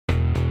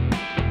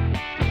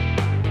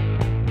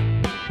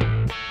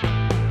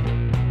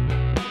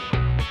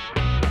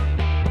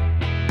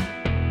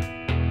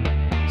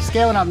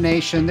Scaling Up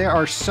Nation, there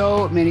are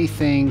so many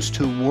things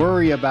to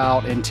worry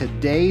about in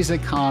today's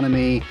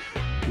economy.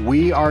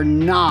 We are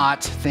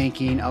not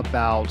thinking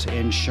about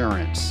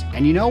insurance.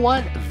 And you know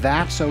what?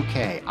 That's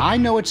okay. I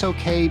know it's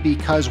okay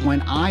because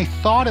when I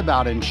thought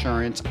about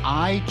insurance,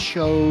 I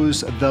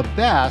chose the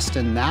best,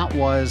 and that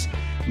was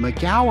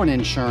McGowan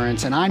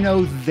Insurance, and I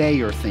know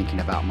they are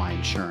thinking about my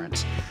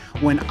insurance.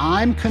 When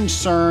I'm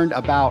concerned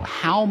about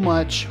how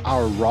much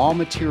our raw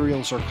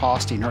materials are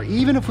costing, or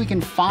even if we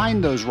can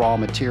find those raw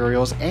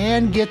materials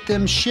and get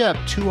them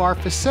shipped to our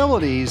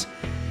facilities,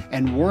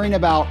 and worrying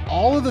about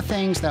all of the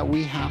things that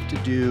we have to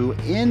do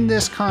in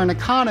this current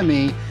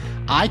economy,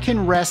 I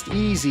can rest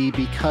easy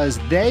because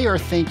they are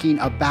thinking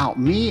about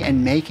me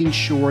and making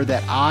sure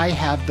that I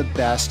have the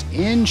best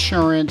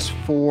insurance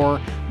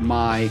for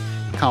my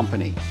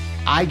company.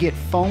 I get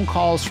phone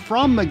calls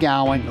from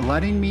McGowan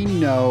letting me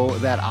know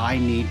that I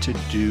need to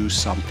do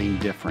something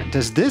different.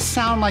 Does this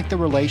sound like the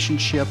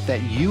relationship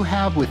that you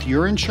have with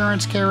your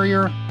insurance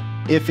carrier?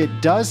 If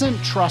it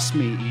doesn't, trust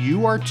me,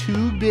 you are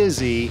too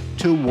busy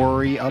to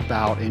worry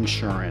about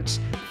insurance.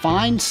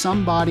 Find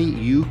somebody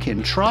you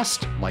can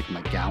trust, like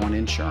McGowan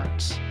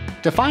Insurance.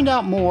 To find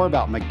out more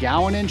about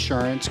McGowan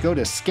Insurance, go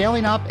to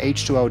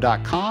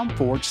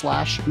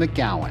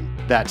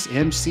scalinguph2o.com/McGowan. That's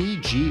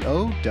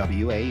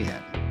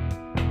McGowan.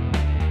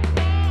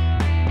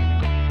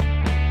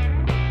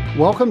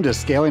 Welcome to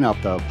Scaling Up,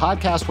 the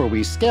podcast where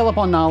we scale up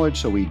on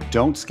knowledge so we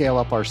don't scale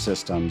up our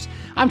systems.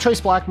 I'm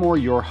Trace Blackmore,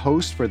 your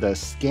host for the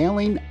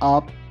Scaling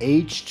Up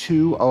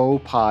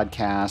H2O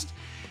podcast.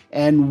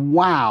 And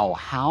wow,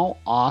 how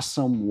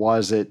awesome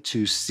was it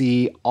to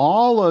see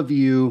all of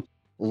you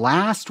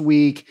last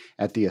week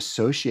at the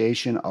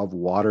Association of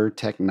Water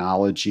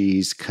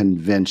Technologies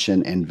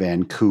convention in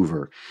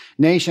Vancouver.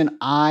 Nation,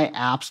 I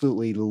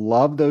absolutely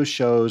love those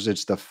shows.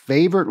 It's the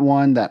favorite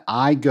one that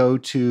I go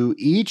to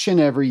each and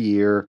every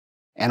year.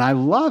 And I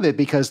love it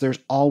because there's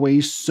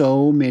always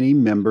so many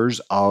members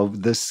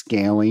of the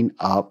Scaling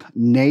Up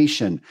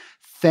Nation.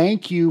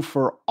 Thank you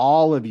for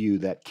all of you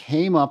that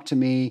came up to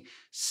me,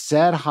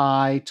 said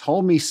hi,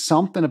 told me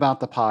something about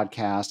the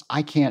podcast.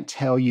 I can't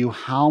tell you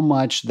how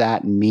much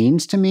that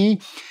means to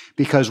me,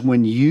 because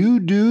when you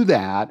do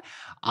that,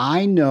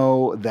 I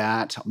know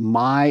that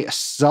my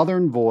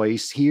Southern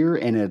voice here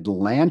in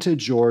Atlanta,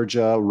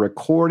 Georgia,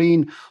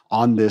 recording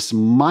on this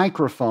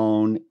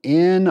microphone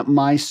in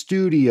my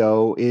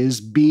studio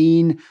is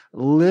being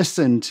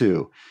listened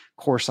to.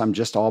 Of course, I'm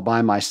just all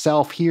by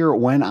myself here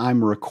when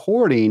I'm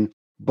recording,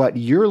 but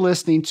you're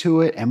listening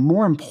to it. And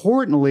more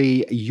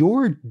importantly,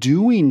 you're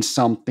doing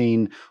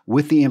something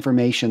with the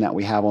information that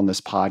we have on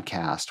this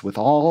podcast, with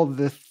all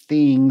the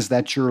things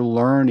that you're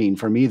learning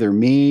from either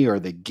me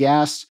or the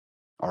guests,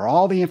 or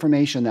all the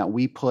information that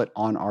we put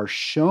on our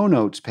show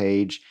notes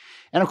page.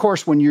 And of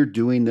course, when you're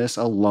doing this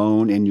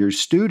alone in your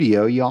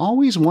studio, you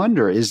always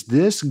wonder, is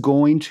this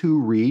going to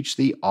reach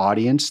the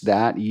audience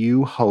that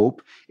you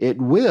hope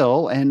it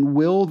will? And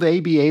will they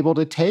be able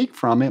to take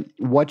from it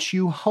what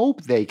you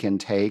hope they can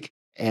take?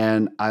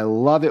 And I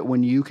love it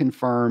when you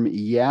confirm,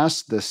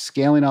 yes, the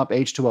Scaling Up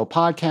H2O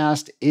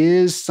podcast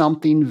is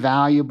something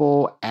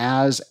valuable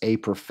as a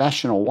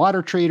professional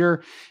water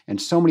treater. And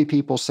so many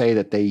people say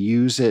that they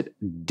use it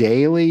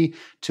daily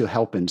to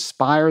help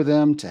inspire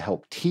them, to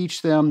help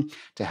teach them,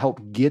 to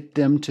help get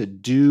them to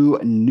do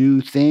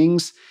new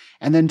things.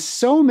 And then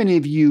so many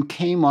of you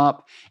came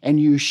up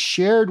and you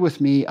shared with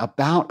me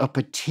about a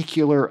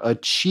particular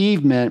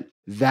achievement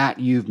that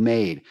you've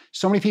made.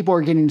 So many people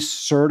are getting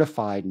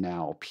certified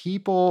now.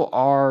 People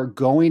are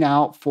going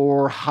out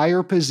for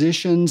higher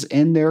positions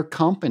in their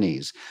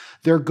companies.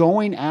 They're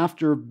going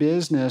after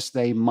business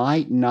they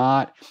might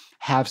not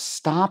have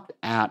stopped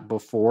at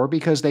before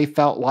because they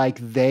felt like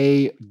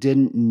they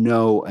didn't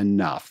know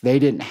enough. They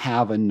didn't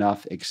have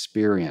enough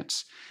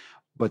experience.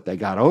 But they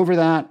got over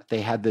that. They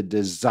had the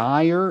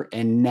desire,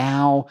 and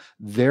now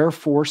they're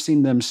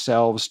forcing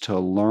themselves to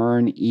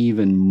learn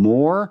even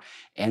more,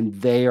 and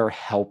they are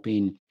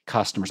helping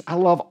customers. I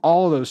love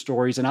all of those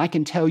stories, and I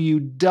can tell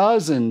you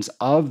dozens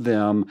of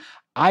them.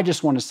 I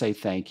just want to say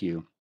thank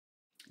you.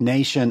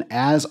 Nation,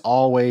 as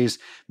always,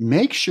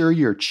 make sure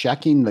you're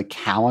checking the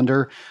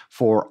calendar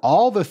for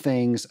all the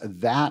things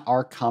that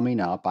are coming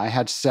up. I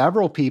had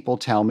several people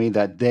tell me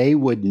that they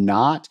would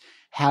not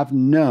have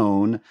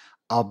known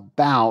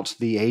about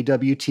the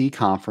AWT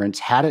conference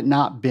had it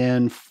not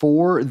been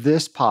for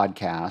this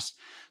podcast.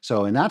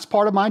 And that's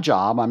part of my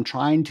job. I'm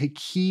trying to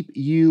keep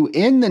you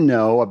in the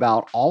know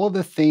about all of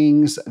the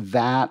things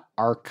that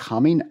are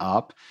coming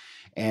up.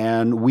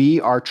 And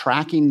we are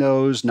tracking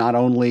those not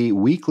only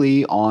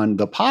weekly on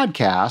the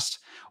podcast,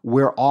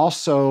 we're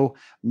also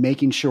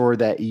making sure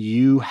that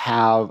you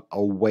have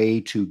a way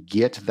to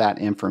get that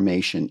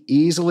information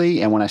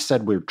easily. And when I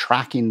said we're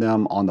tracking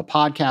them on the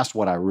podcast,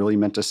 what I really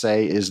meant to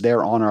say is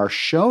they're on our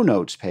show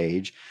notes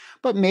page.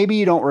 But maybe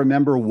you don't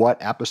remember what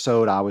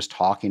episode I was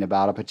talking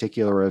about a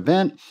particular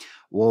event.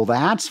 Well,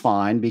 that's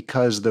fine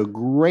because the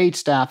great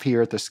staff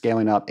here at the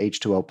Scaling Up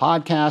H2O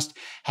podcast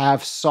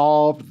have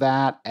solved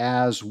that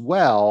as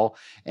well.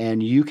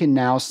 And you can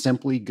now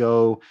simply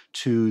go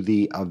to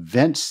the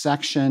events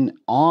section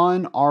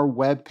on our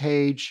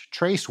webpage.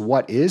 Trace,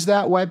 what is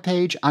that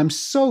webpage? I'm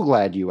so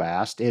glad you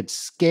asked.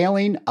 It's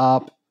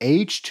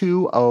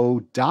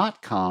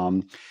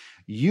scalinguph2o.com.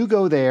 You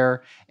go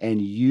there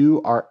and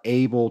you are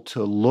able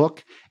to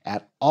look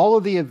at all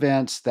of the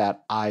events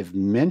that I've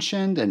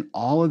mentioned and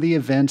all of the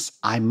events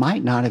I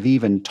might not have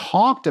even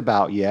talked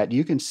about yet.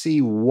 You can see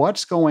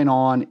what's going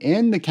on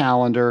in the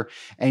calendar,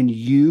 and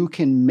you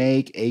can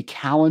make a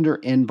calendar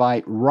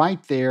invite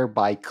right there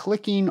by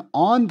clicking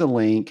on the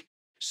link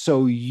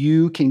so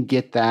you can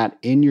get that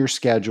in your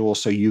schedule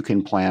so you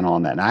can plan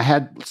on that. And I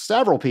had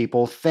several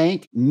people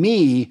thank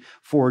me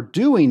for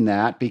doing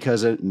that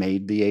because it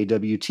made the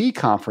AWT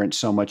conference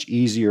so much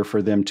easier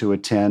for them to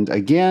attend.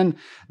 Again,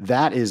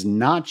 that is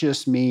not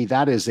just me.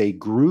 That is a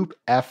group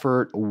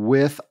effort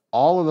with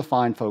all of the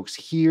fine folks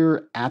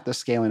here at the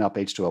Scaling Up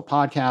H2O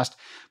podcast.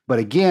 But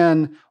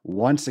again,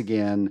 once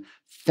again,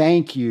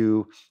 thank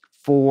you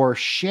for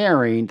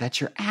sharing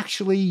that you're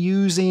actually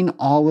using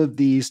all of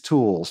these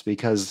tools,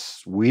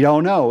 because we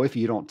don't know if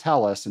you don't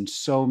tell us, and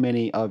so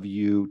many of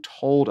you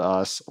told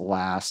us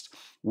last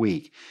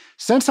week.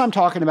 Since I'm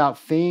talking about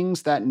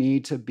things that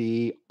need to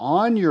be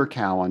on your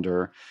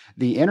calendar,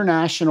 the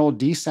International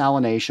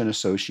Desalination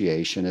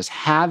Association is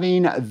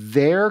having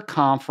their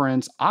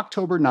conference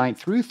October 9th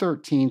through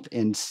 13th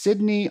in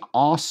Sydney,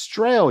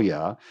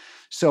 Australia.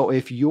 So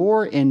if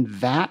you're in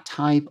that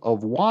type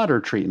of water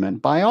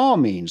treatment, by all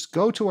means,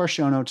 go to our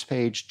show notes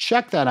page,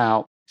 check that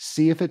out,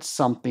 see if it's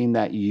something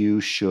that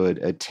you should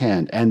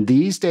attend. And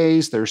these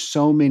days, there's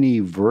so many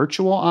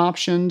virtual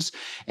options,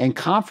 and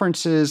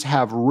conferences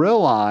have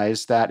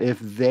realized that if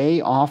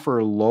they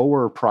offer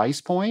lower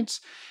price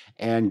points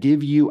and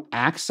give you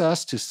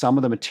access to some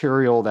of the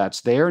material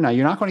that's there. Now,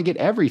 you're not going to get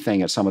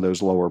everything at some of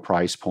those lower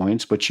price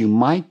points, but you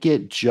might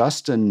get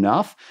just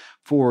enough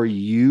for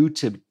you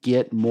to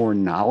get more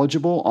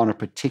knowledgeable on a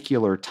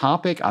particular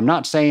topic. I'm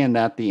not saying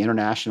that the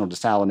International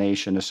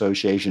Desalination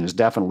Association has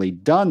definitely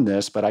done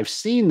this, but I've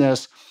seen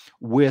this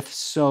with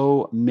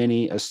so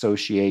many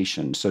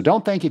associations. So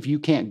don't think if you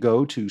can't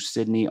go to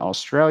Sydney,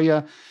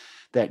 Australia,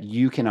 that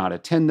you cannot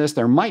attend this.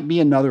 There might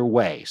be another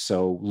way.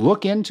 So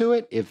look into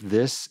it if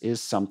this is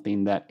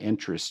something that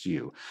interests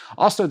you.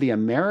 Also, the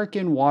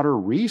American Water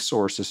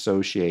Resource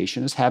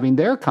Association is having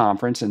their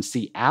conference in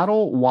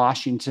Seattle,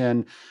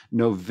 Washington,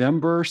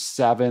 November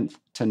 7th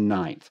to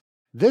 9th.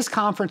 This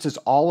conference is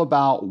all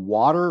about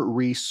water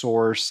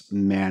resource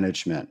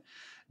management.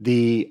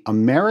 The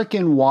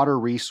American Water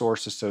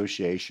Resource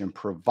Association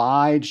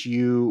provides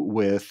you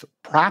with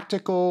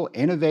practical,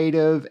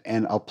 innovative,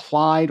 and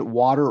applied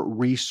water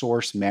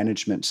resource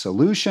management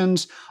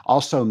solutions,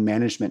 also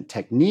management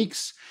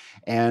techniques,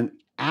 and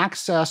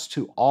access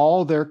to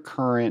all their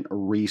current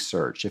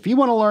research. If you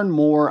want to learn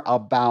more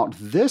about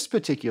this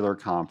particular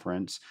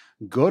conference,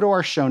 go to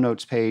our show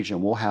notes page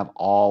and we'll have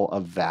all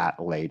of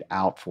that laid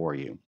out for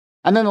you.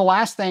 And then the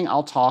last thing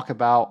I'll talk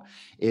about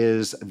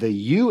is the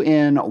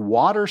UN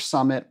Water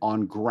Summit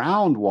on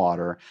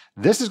Groundwater.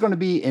 This is going to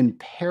be in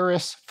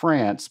Paris,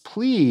 France.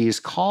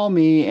 Please call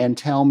me and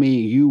tell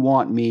me you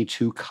want me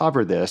to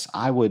cover this.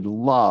 I would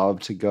love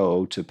to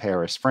go to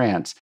Paris,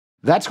 France.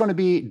 That's going to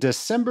be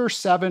December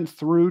 7th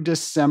through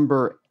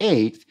December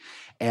 8th.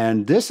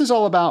 And this is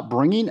all about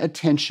bringing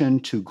attention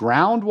to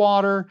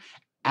groundwater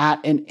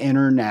at an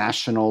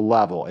international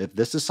level. If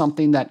this is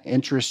something that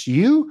interests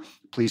you,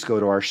 please go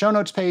to our show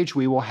notes page.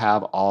 We will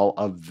have all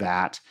of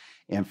that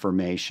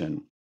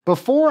information.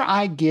 Before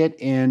I get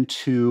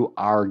into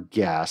our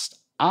guest,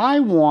 I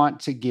want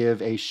to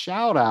give a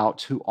shout out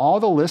to all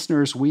the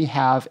listeners we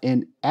have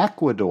in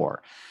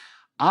Ecuador.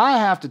 I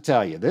have to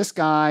tell you, this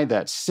guy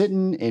that's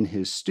sitting in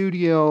his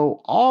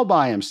studio all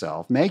by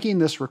himself making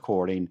this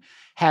recording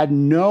had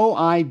no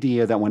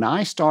idea that when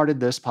I started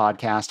this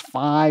podcast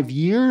 5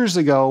 years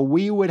ago,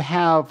 we would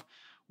have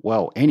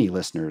any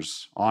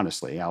listeners,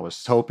 honestly. I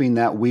was hoping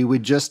that we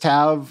would just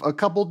have a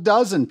couple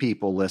dozen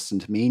people listen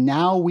to me.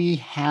 Now we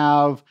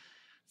have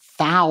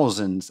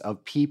thousands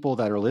of people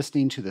that are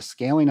listening to the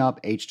Scaling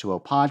Up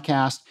H2O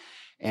podcast.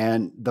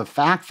 And the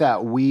fact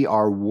that we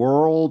are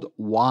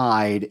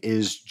worldwide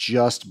is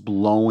just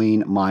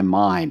blowing my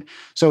mind.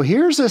 So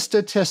here's a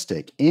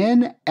statistic.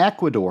 In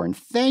Ecuador, and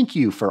thank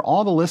you for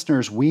all the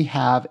listeners we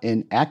have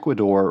in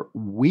Ecuador,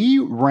 we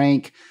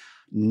rank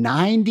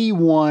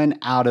 91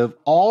 out of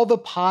all the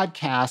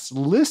podcasts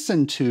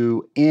listened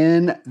to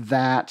in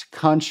that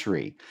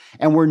country.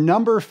 And we're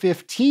number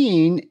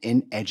 15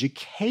 in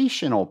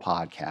educational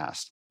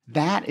podcasts.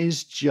 That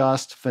is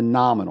just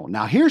phenomenal.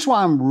 Now, here's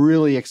why I'm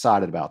really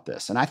excited about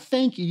this. And I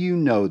think you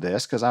know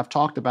this because I've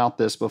talked about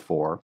this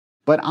before.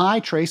 But I,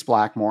 Trace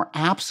Blackmore,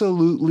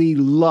 absolutely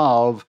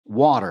love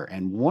water.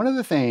 And one of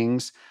the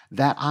things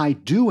that I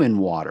do in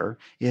water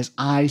is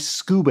I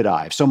scuba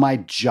dive. So my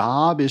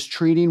job is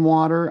treating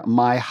water.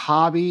 My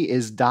hobby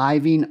is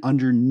diving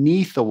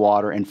underneath the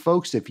water. And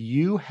folks, if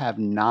you have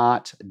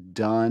not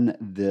done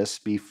this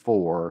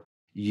before,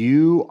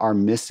 you are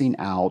missing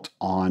out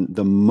on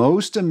the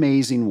most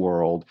amazing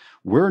world.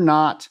 We're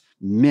not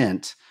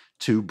meant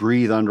to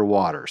breathe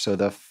underwater. So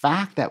the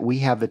fact that we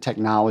have the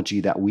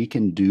technology that we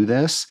can do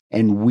this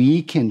and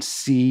we can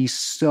see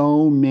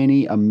so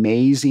many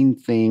amazing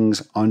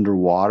things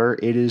underwater,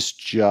 it is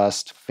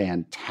just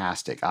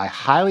fantastic. I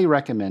highly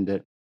recommend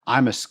it.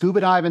 I'm a scuba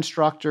dive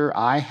instructor.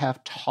 I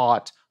have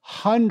taught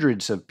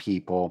hundreds of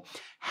people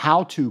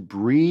how to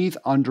breathe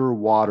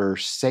underwater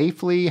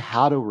safely,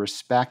 how to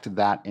respect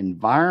that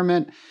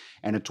environment,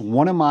 and it's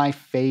one of my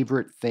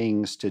favorite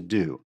things to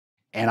do.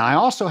 And I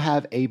also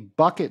have a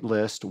bucket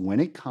list when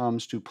it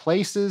comes to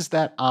places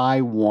that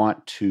I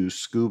want to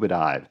scuba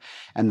dive.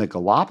 And the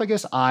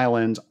Galapagos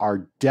Islands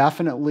are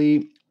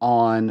definitely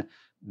on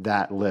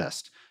that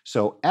list.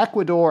 So,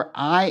 Ecuador,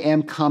 I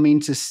am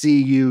coming to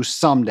see you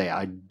someday.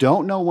 I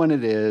don't know when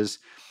it is.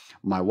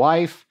 My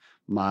wife,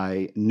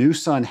 my new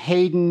son,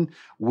 Hayden,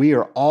 we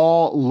are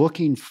all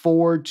looking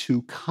forward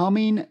to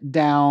coming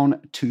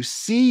down to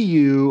see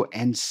you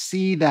and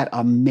see that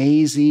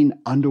amazing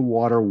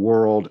underwater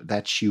world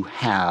that you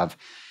have.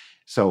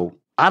 So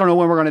I don't know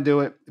when we're going to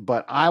do it,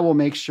 but I will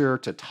make sure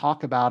to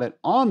talk about it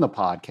on the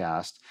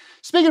podcast.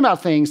 Speaking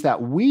about things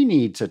that we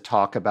need to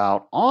talk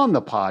about on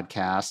the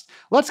podcast,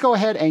 let's go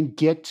ahead and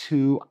get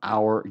to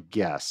our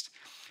guest.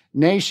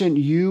 Nation,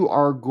 you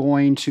are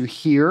going to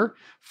hear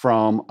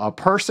from a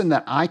person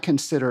that I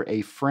consider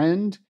a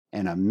friend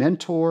and a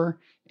mentor,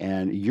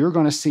 and you're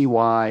going to see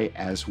why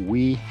as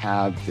we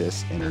have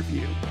this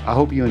interview. I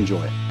hope you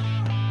enjoy it.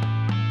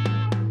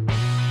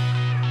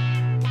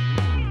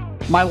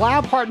 My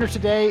lab partner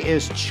today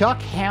is Chuck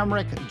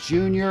Hamrick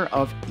Jr.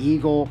 of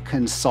Eagle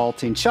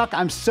Consulting. Chuck,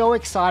 I'm so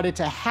excited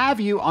to have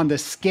you on the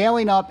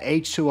Scaling Up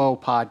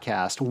H2O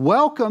podcast.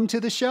 Welcome to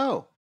the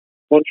show.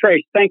 Well,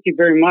 Trace, thank you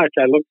very much.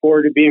 I look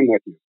forward to being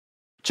with you.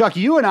 Chuck,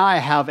 you and I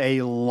have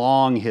a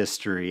long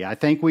history. I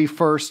think we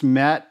first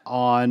met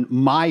on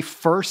my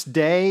first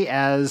day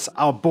as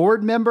a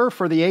board member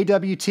for the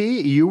AWT.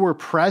 You were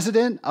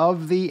president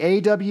of the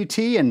AWT,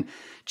 and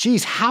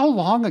geez, how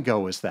long ago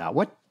was that?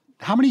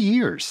 How many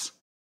years?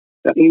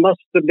 That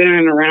must have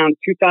been around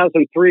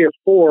 2003 or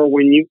 4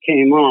 when you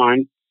came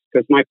on,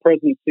 because my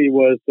presidency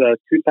was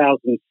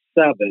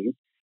 2007.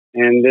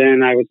 And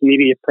then I was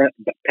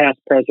past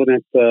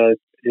president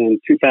in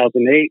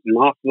 2008 and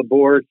off the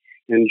board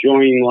and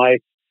joining life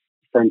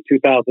from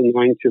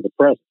 2009 to the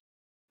present.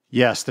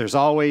 Yes, there's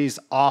always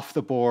off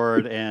the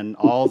board and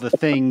all the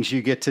things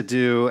you get to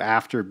do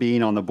after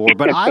being on the board.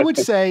 But I would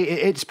say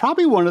it's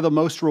probably one of the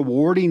most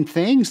rewarding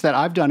things that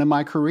I've done in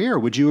my career.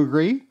 Would you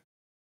agree?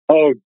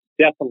 Oh,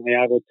 definitely.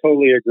 I would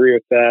totally agree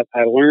with that.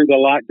 I learned a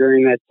lot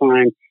during that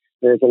time.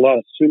 There was a lot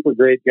of super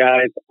great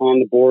guys on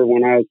the board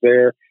when I was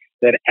there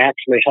that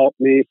actually helped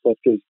me, such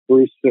as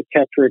Bruce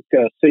Kettrick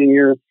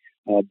Sr.,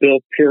 Bill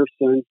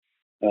Pearson,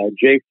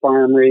 Jay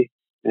Farmery,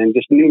 and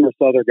just numerous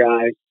other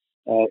guys.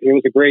 It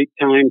was a great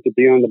time to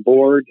be on the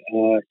board,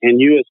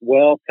 and you as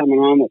well, coming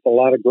on with a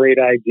lot of great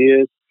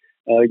ideas.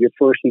 Your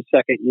first and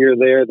second year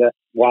there, that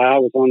while I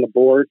was on the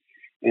board,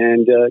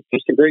 and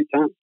just a great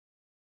time.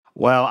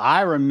 Well,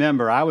 I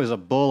remember I was a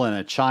bull in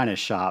a china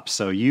shop,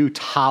 so you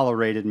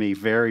tolerated me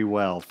very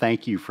well.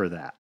 Thank you for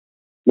that.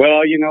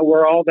 Well,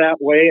 we're all that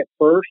way at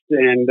first,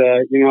 and,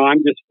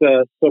 I'm just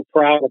so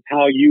proud of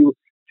how you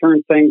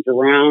turn things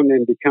around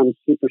and become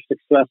super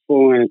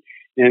successful and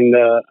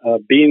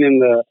being in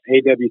the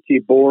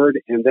AWT board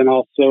and then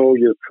also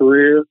your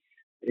career.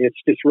 It's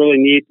just really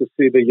neat to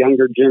see the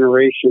younger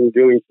generation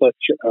doing such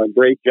a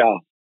great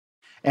job.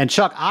 And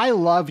Chuck, I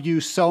love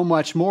you so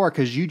much more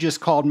because you just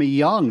called me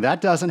young.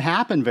 That doesn't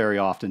happen very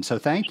often, so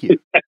thank you.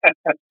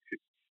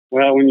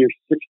 Well, when you're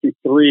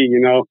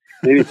 63,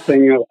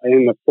 anything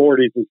in the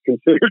 40s is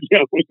considered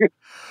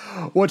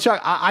young. Well, Chuck,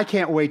 I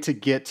can't wait to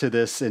get to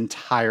this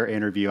entire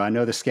interview. I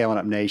know the Scaling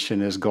Up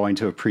Nation is going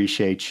to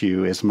appreciate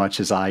you as much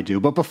as I do.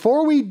 But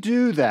before we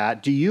do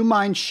that, do you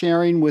mind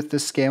sharing with the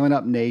Scaling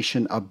Up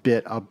Nation a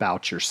bit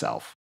about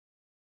yourself?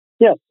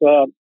 Yes.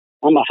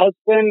 I'm a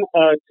husband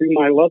to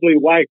my lovely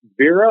wife,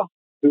 Vera,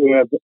 who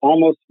have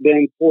almost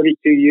been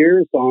 42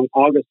 years. On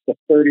August the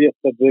 30th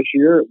of this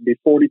year, it will be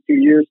 42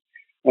 years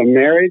of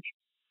marriage.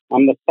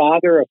 I'm the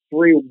father of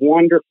 3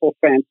 wonderful,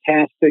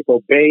 fantastic,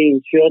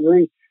 obeying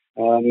children.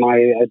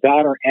 My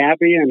daughter,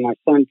 Abby, and my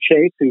son,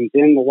 Chase, who's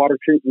in the water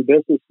treatment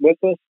business with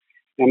us,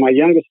 and my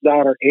youngest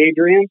daughter,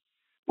 Adrian.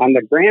 I'm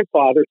the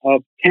grandfather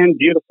of 10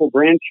 beautiful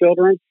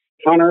grandchildren,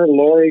 Hunter,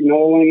 Lori,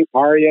 Nolan,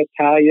 Aria,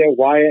 Talia,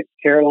 Wyatt,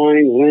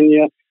 Caroline,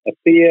 Linya,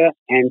 Athea,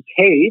 and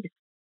Cade.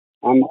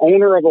 I'm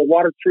owner of a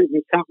water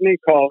treatment company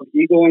called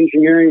Eagle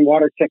Engineering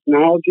Water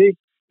Technology.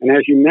 And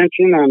as you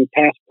mentioned, I'm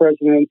past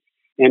president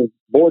and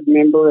board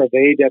member of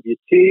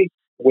AWT.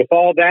 With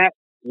all that,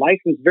 life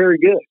is very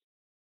good.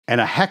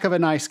 And a heck of a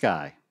nice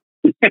guy.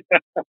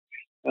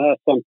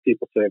 Some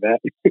people say that.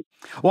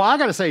 Well, I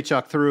got to say,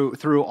 Chuck,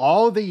 through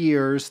all the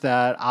years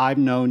that I've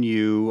known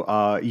you,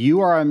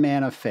 you are a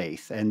man of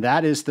faith, and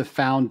that is the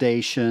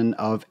foundation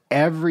of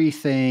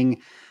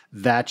everything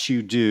that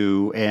you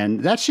do, and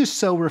that's just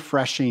so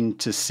refreshing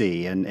to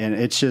see. And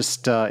it's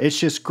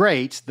just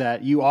great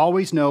that you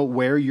always know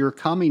where you're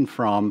coming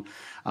from,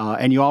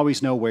 and you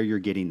always know where you're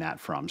getting that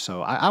from.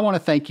 So I want to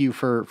thank you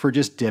for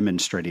just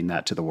demonstrating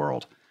that to the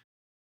world.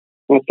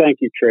 Well, thank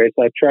you, Trace.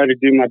 I try to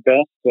do my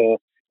best.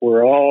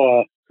 We're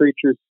all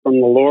creatures from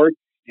the Lord,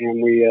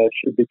 and we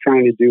should be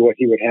trying to do what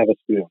He would have us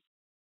do.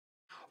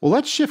 Well,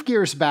 let's shift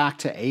gears back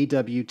to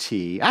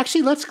AWT.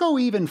 Actually, let's go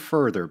even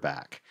further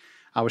back.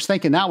 I was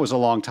thinking that was a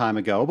long time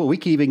ago, but we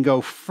can even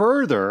go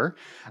further.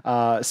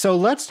 So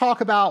let's talk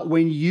about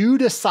when you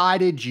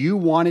decided you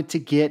wanted to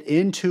get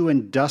into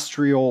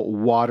industrial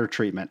water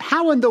treatment.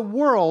 How in the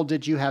world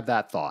did you have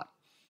that thought?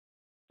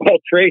 Well,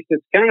 Trace,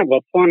 it's kind of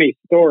a funny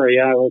story.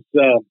 I was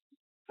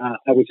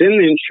in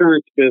the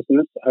insurance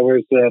business. I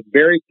was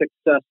very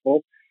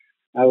successful.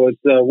 I was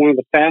one of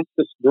the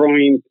fastest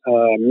growing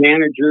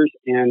managers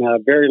in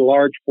a very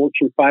large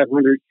Fortune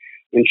 500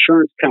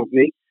 insurance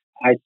company.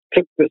 I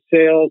took the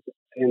sales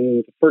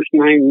in the first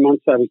 9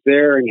 months I was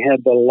there and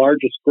had the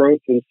largest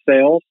growth in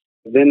sales.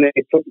 Then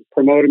they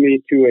promoted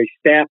me to a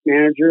staff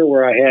manager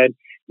where I had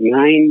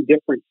 9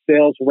 different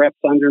sales reps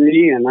under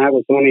me, and I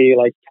was only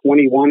like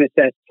 21 at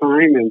that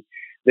time. And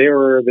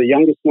the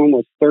youngest one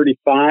was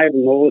 35,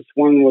 and the oldest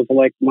one was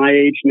like my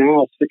age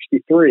now,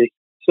 63.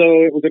 So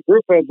it was a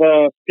group of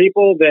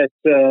people that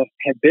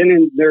had been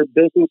in their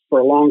business for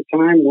a long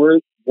time,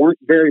 weren't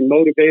very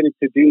motivated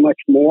to do much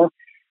more.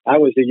 I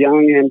was a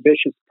young,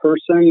 ambitious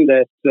person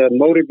that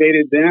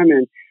motivated them,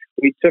 and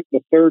we took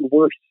the third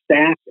worst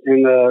staff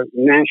in the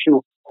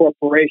national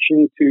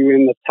corporation to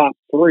in the top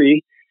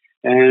 3,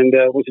 and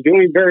was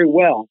doing very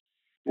well.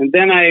 And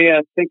then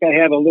I think I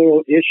had a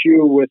little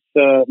issue with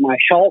my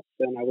health,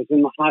 and I was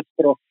in the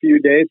hospital a few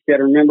days. You got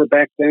to remember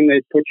back then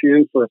they'd put you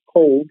in for a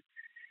cold.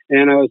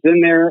 And I was in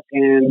there,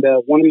 and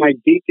one of my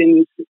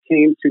deacons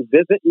came to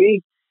visit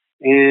me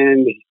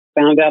and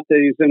found out that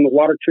he was in the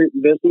water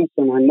treatment business,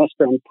 and I must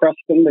have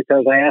impressed him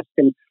because I asked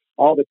him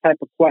all the type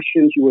of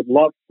questions you would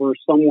love for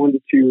someone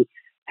to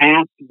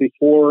ask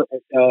before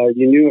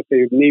you knew if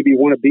they maybe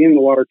want to be in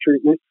the water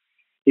treatment.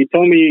 He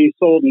told me he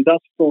sold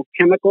industrial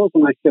chemicals,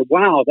 and I said,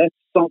 wow, that's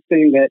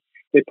something that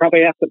they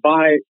probably have to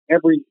buy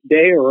every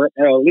day or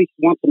at least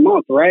once a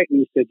month, right? And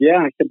he said, yeah.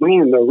 I said,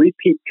 man, the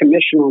repeat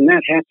commission on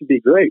that had to be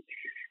great.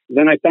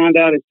 Then I found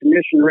out his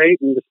commission rate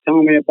and was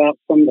telling me about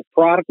some of the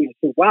product. And I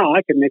said, wow,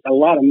 I could make a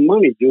lot of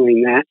money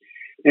doing that.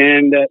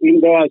 And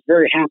even though I was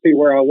very happy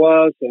where I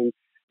was and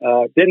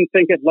didn't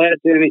think it led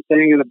to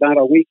anything, and about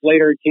a week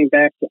later, he came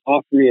back to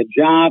offer me a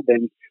job.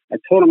 And I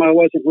told him I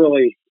wasn't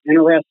really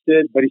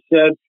interested, but he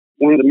said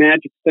one of the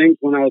magic things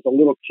when I was a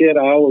little kid,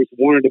 I always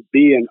wanted to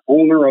be an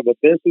owner of a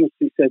business.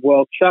 He said,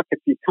 well, Chuck, if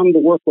you come to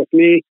work with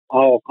me,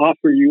 I'll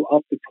offer you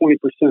up to 20%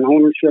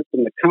 ownership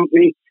in the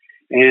company.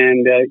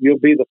 And you'll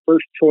be the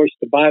first choice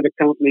to buy the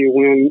company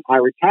when I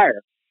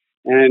retire.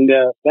 And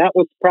that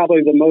was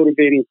probably the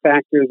motivating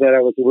factor that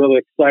I was really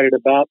excited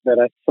about,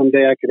 that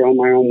someday I could own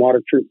my own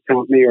water treatment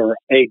company or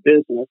a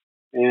business.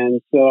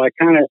 And so I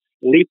kind of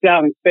leaped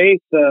out in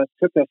faith,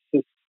 took a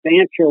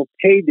substantial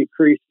pay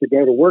decrease to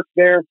go to work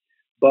there,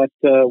 but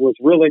was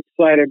really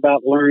excited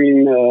about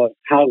learning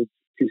how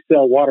to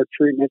sell water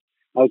treatment.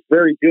 I was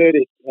very good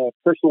at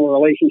personal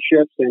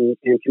relationships and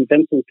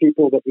convincing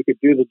people that we could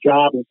do the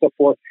job and so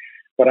forth.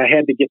 But I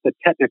had to get the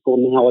technical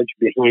knowledge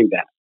behind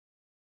that.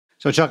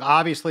 So, Chuck,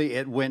 obviously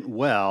it went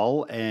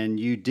well, and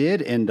you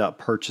did end up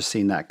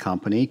purchasing that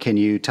company. Can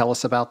you tell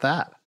us about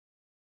that?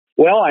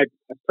 Well, I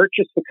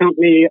purchased the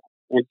company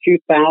in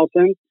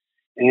 2000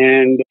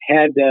 and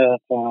had a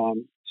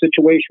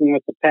situation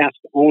with the past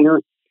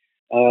owner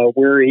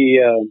where he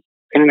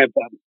kind of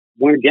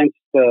went against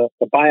the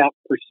buyout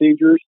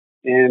procedures,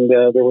 and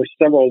there were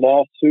several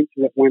lawsuits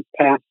that went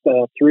past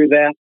through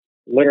that.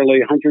 Literally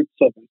hundreds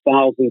of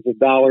thousands of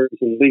dollars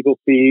in legal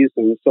fees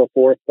and so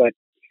forth. But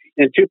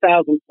in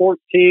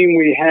 2014,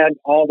 we had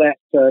all that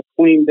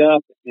cleaned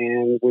up,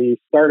 and we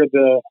started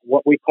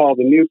what we call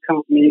the new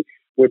company,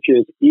 which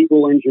is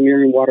Eagle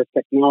Engineering Water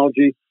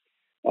Technology.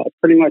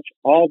 Pretty much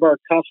all of our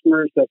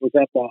customers that was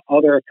at the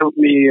other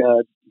company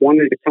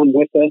wanted to come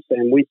with us,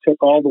 and we took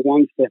all the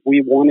ones that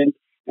we wanted,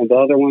 and the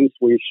other ones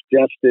we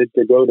suggested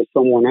to go to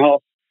someone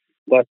else.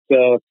 But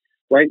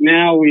right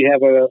now, we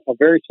have a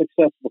very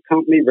successful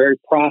company, very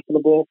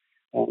profitable.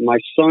 My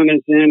son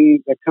is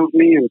in the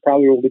company and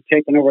probably will be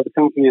taking over the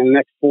company in the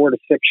next 4 to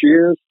 6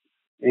 years.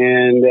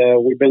 And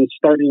we've been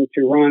starting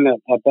to run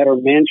a better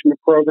management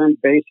program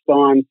based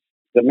on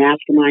the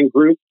mastermind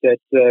group that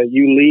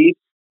you lead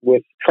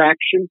with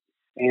Traction.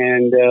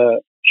 And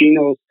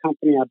Gino's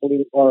company, I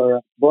believe, or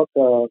a book,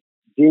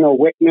 Gino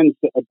Wickman's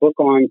a book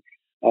on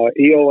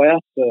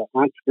EOS,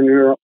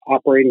 Entrepreneur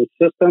Operating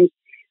Systems.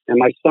 And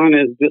my son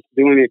is just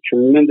doing a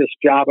tremendous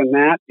job in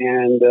that,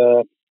 and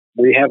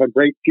we have a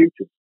great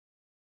future.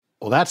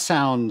 Well, that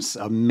sounds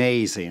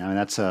amazing. I mean,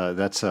 that's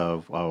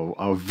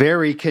a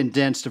very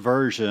condensed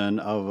version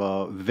of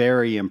a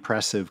very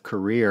impressive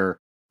career.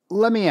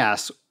 Let me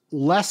ask,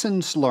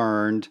 lessons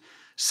learned,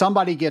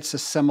 somebody gets a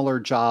similar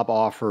job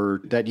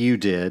offer that you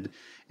did,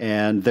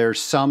 and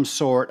there's some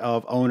sort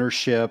of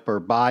ownership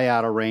or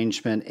buyout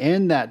arrangement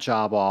in that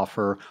job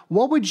offer.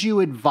 What would you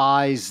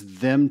advise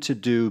them to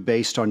do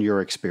based on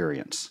your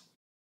experience?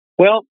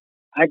 Well,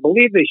 I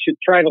believe they should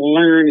try to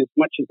learn as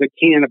much as they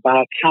can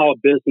about how a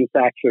business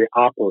actually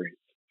operates,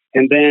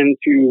 and then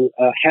to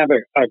have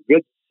a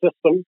good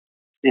system.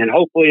 And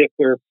hopefully, if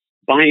they're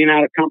buying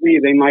out a company,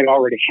 they might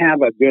already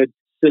have a good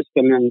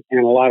system in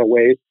a lot of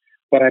ways.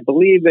 But I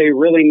believe they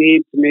really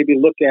need to maybe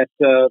look at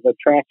the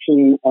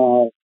Traction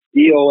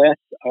EOS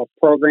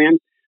program.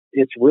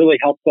 It's really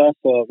helped us.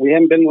 We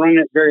haven't been running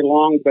it very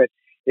long, but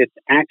it's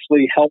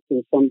actually helped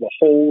in some of the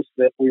holes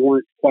that we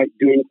weren't quite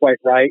doing quite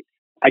right.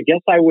 I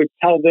guess I would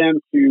tell them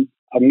to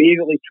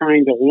immediately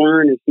trying to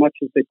learn as much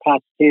as they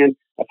possibly can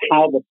of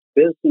how the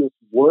business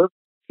works,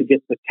 to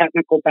get the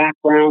technical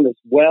background as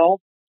well,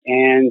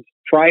 and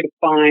try to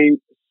find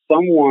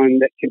someone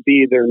that could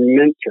be their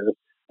mentor,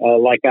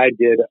 like I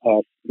did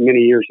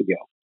many years ago.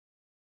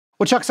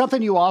 Well, Chuck,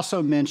 something you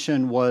also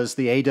mentioned was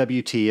the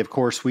AWT. Of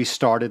course, we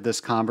started this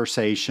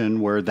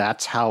conversation where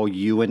that's how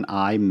you and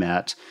I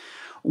met.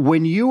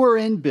 When you were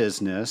in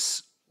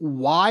business,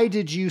 why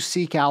did you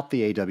seek out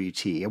the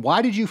AWT?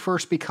 Why did you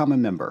first become a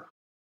member?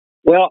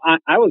 Well,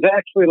 I was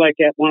actually like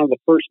at one of the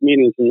first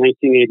meetings in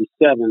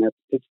 1987 at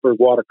the Pittsburgh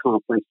Water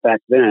Conference back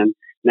then.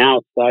 Now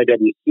it's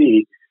the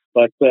IWC.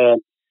 But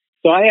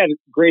so I had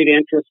great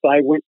interest.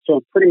 I went to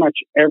pretty much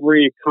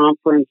every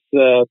conference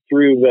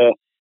through the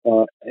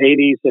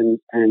 80s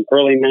and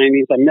early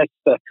 90s. I missed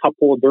a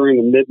couple during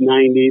the mid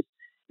 90s.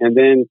 And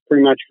then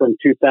pretty much from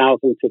 2000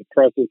 to the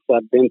present,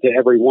 I've been to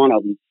every one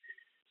of them.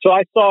 So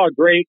I saw a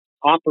great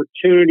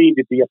opportunity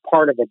to be a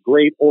part of a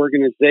great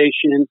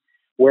organization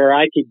where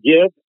I could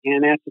give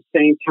and at the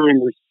same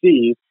time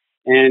receive.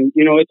 And,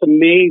 it's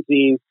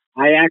amazing.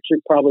 I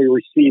actually probably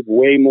received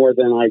way more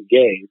than I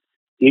gave,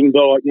 even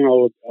though,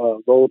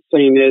 the old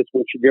saying is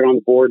once you get on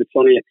the board, it's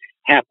only a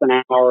half an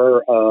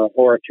hour,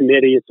 or a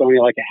committee, it's only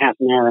like a half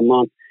an hour a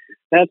month.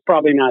 That's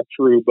probably not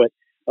true. But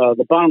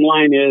the bottom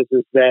line is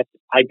that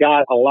I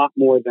got a lot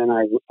more than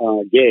I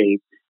gave,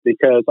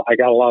 because I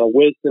got a lot of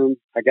wisdom.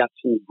 I got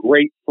some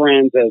great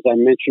friends, as I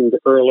mentioned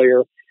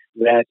earlier,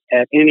 that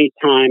at any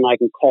time I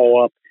can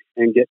call up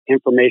and get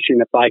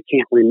information if I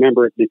can't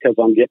remember it because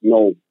I'm getting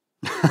old.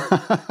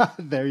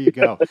 There you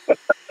go.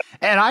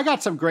 And I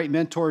got some great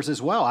mentors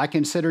as well. I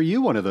consider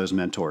you one of those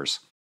mentors.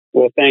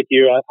 Well, thank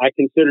you. I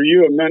consider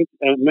you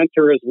a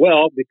mentor as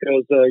well,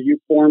 because you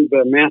formed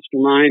the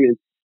mastermind. And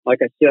like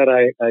I said,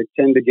 I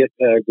tend to get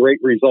great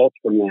results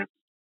from that.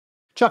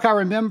 Chuck, I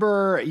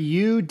remember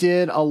you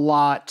did a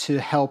lot to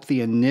help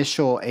the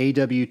initial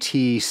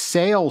AWT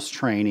sales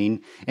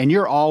training, and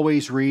you're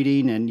always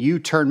reading, and you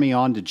turned me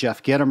on to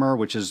Jeff Gitomer,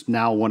 which is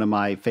now one of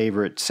my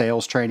favorite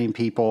sales training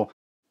people.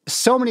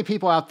 So many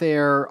people out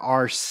there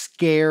are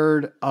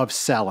scared of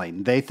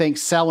selling. They think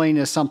selling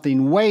is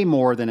something way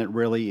more than it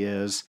really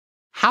is.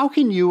 How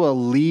can you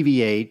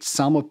alleviate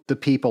some of the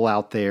people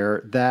out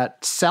there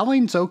that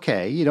selling's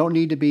okay, you don't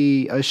need to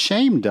be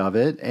ashamed of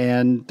it,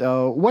 and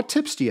what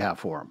tips do you have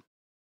for them?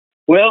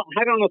 Well,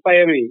 I don't know if I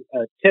have any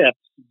tips,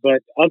 but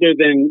other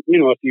than,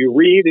 if you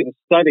read and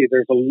study,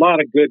 there's a lot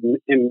of good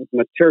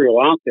material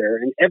out there,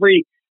 and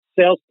every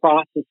sales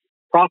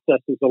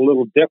process is a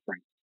little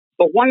different.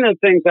 But one of the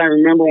things I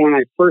remember when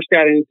I first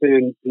got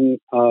into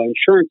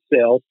insurance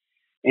sales,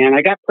 and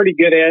I got pretty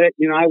good at it,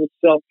 I would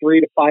sell 3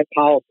 to 5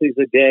 policies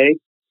a day.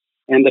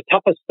 And the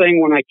toughest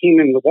thing when I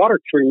came into water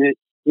treatment,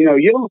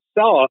 you don't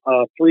sell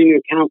 3 new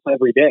accounts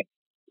every day.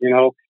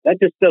 That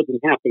just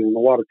doesn't happen in the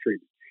water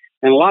treatment.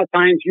 And a lot of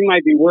times you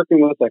might be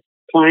working with a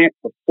client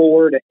for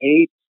 4 to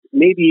 8,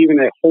 maybe even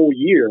a whole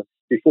year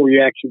before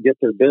you actually get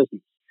their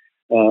business.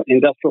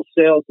 Industrial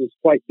sales is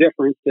quite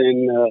different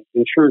than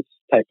insurance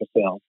type of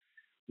sales.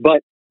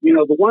 But,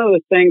 one of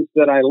the things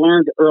that I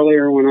learned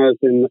earlier when I was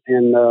in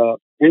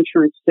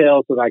insurance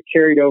sales that I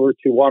carried over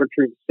to water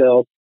treatment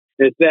sales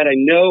is that a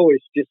no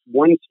is just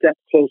one step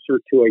closer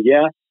to a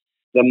yes.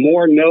 The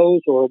more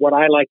no's, or what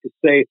I like to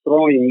say,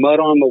 throwing mud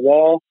on the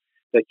wall,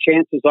 the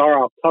chances are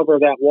I'll cover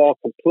that wall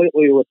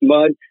completely with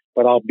mud,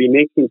 but I'll be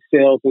making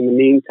sales in the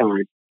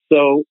meantime.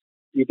 So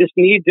you just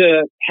need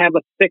to have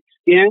a thick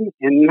skin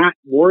and not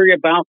worry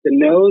about the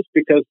no's,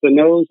 because the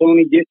no's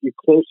only get you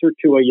closer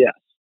to a yes.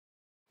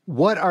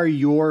 What are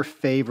your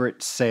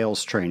favorite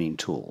sales training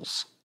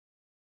tools?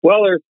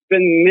 Well, there's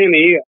been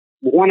many.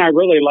 One I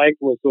really liked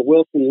was the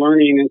Wilson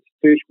Learning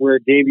Institute, where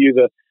it gave you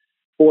the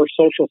 4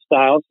 social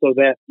styles so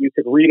that you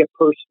could read a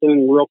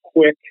person real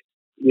quick,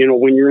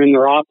 when you're in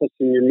their office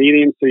and you're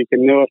meeting them, so you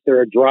can know if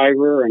they're a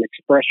driver, an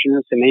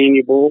expressionist, an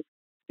amiable.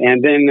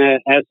 And then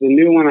as the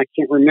new one, I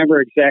can't remember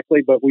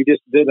exactly, but we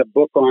just did a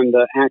book on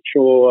the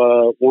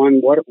actual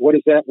one. What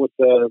is that with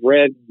the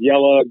red,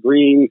 yellow,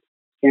 green?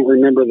 Can't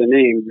remember the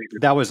name.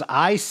 That was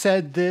I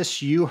Said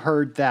This, You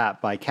Heard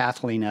That by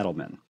Kathleen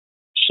Edelman.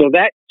 So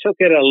that took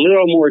it a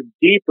little more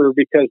deeper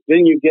because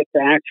then you get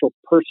the actual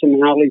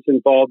personalities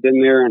involved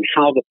in there and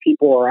how the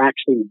people are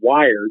actually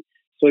wired.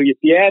 So if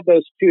you add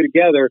those two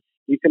together,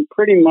 you can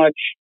pretty much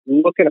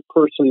look at a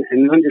person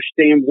and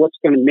understand what's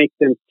going to make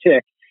them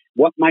tick,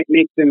 what might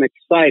make them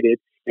excited,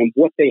 and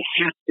what they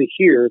have to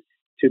hear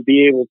to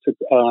be able to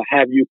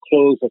have you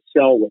close a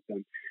sale with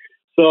them.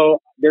 So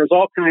there's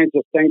all kinds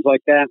of things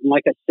like that. And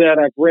like I said,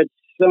 I've read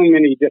so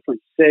many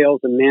different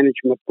sales and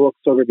management books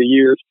over the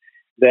years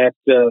that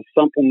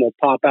something will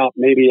pop out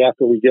maybe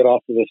after we get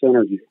off of this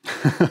interview.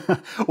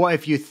 Well,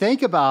 if you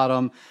think about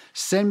them,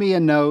 send me a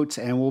note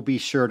and we'll be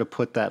sure to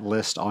put that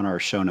list on our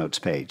show notes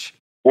page.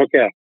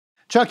 Okay.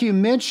 Chuck, you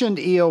mentioned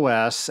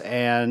EOS,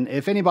 and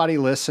if anybody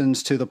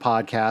listens to the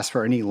podcast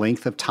for any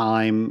length of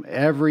time,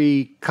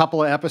 every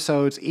couple of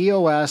episodes,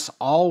 EOS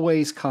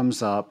always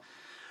comes up.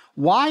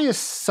 Why is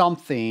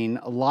something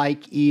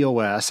like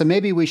EOS, and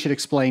maybe we should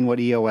explain what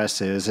EOS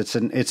is. It's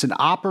an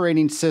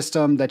operating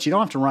system that you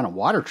don't have to run a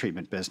water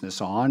treatment business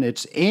on.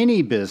 It's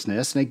any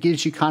business, and it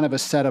gives you kind of a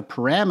set of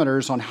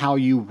parameters on how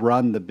you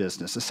run the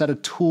business, a set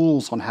of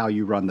tools on how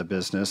you run the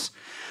business.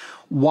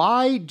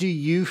 Why do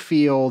you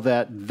feel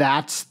that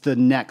that's the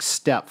next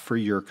step for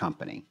your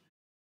company?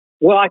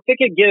 Well, I think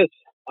it gives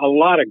a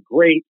lot of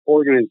great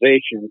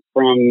organization,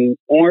 from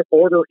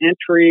order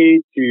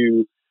entry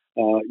to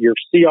your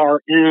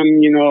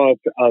CRM,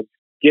 of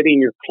getting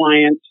your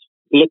clients,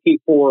 looking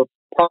for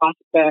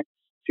prospects,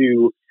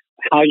 to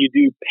how you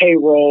do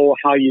payroll,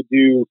 how you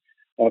do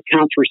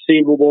accounts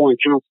receivable and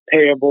accounts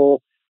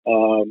payable.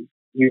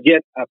 You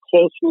get a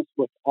closeness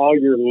with all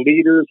your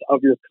leaders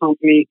of your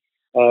company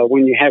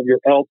when you have your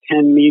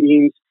L10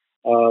 meetings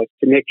to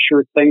make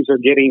sure things are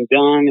getting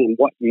done and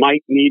what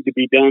might need to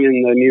be done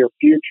in the near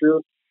future.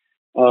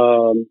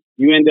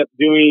 You end up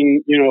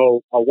doing,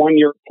 a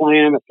 1-year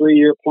plan, a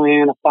 3-year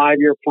plan, a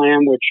 5-year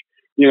plan, which,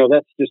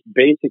 that's just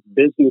basic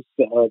business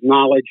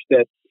knowledge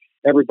that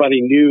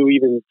everybody knew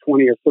even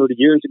 20 or 30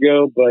 years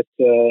ago. But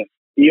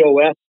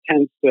EOS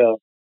tends to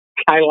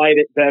highlight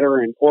it better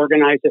and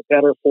organize it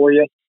better for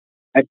you.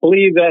 I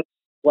believe that's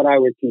what I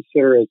would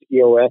consider as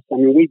EOS. I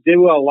mean, we did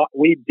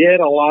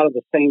a lot of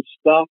the same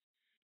stuff,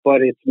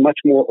 but it's much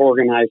more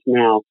organized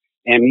now,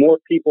 and more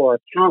people are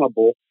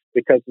accountable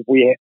because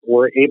we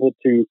were able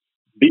to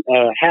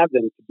have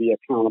them to be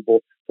accountable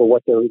for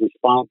what they're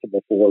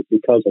responsible for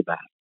because of that.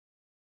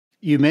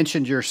 You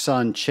mentioned your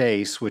son,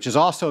 Chase, which is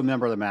also a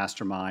member of the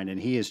mastermind, and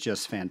he is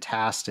just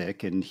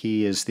fantastic, and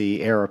he is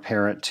the heir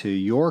apparent to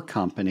your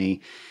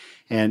company.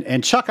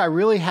 And Chuck, I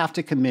really have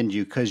to commend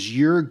you because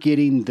you're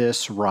getting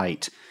this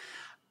right.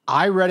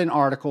 I read an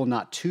article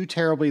not too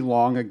terribly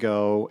long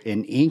ago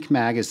in Inc.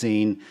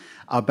 magazine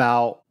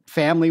about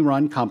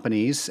family-run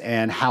companies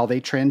and how they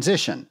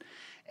transition.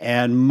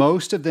 And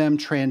most of them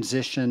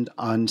transitioned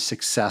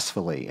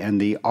unsuccessfully. And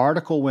the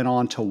article went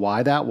on to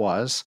why that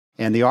was.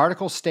 And the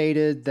article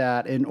stated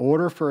that in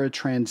order for a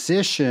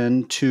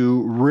transition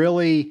to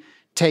really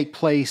take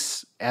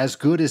place as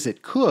good as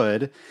it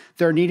could,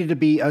 there needed to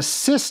be a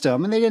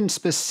system, and they didn't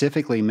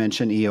specifically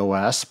mention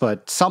EOS,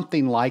 but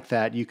something like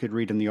that you could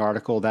read in the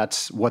article.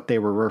 That's what they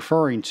were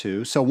referring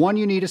to. So one,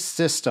 you need a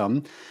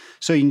system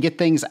so you can get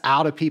things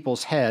out of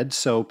people's heads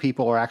so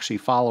people are actually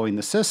following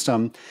the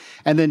system.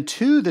 And then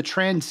two, the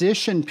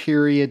transition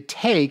period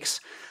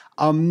takes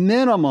a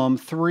minimum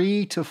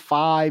 3 to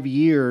 5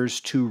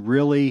 years to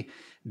really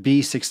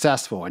be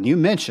successful. And you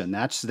mentioned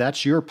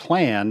that's your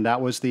plan.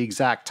 That was the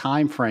exact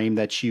time frame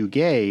that you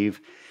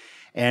gave.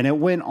 And it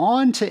went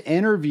on to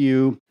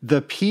interview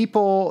the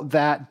people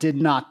that did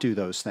not do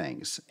those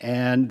things.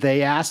 And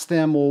they asked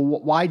them, well,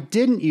 why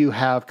didn't you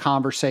have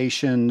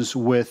conversations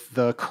with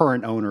the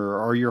current owner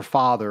or your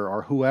father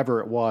or whoever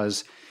it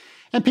was?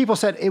 And people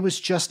said it was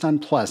just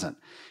unpleasant.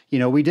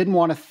 We didn't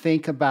want to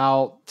think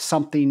about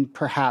something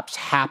perhaps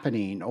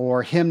happening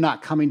or him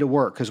not coming to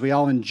work because we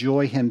all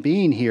enjoy him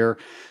being here.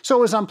 So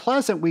it was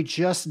unpleasant. We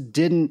just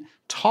didn't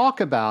talk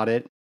about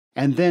it.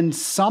 And then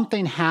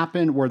something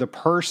happened where the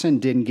person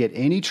didn't get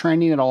any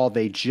training at all.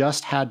 They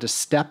just had to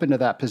step into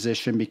that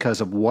position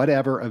because of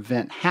whatever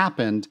event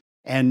happened.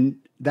 And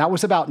that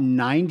was about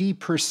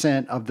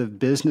 90% of the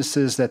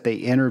businesses that they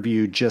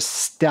interviewed just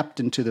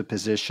stepped into the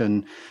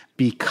position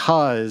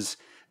because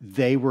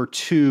they were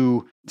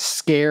too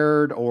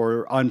scared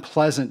or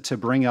unpleasant to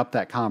bring up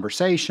that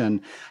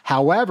conversation.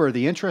 However,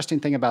 the interesting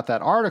thing about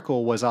that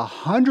article was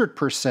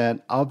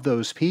 100% of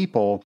those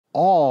people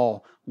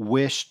all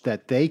wished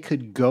that they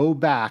could go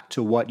back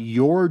to what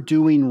you're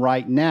doing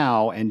right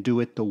now and do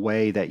it the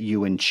way that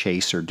you and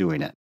Chase are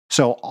doing it.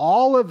 So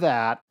all of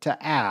that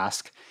to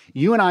ask,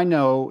 you and I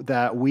know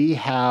that we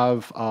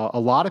have a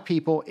lot of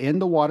people in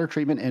the water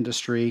treatment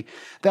industry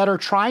that are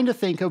trying to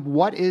think of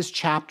what is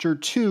chapter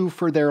 2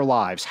 for their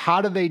lives.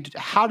 How do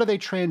they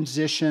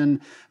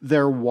transition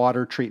their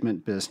water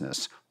treatment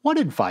business? What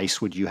advice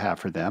would you have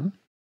for them?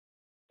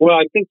 Well,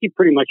 I think you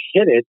pretty much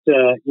hit it.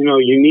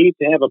 You need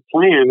to have a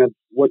plan of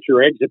what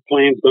your exit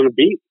plan is going to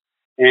be.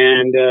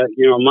 And,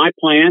 my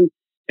plan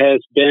has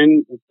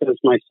been, because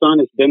my son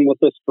has been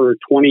with us for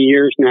 20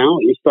 years now.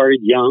 He started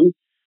young.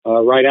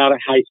 right out of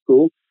high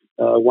school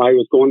while he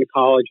was going to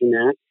college and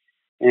that.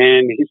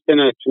 And he's been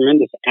a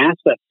tremendous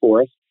asset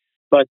for us.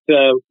 But,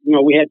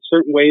 we had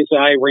certain ways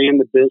I ran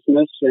the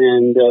business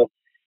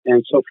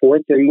and so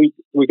forth, and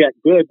we got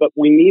good, but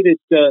we needed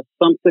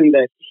something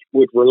that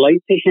would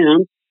relate to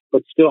him,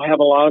 but still have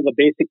a lot of the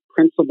basic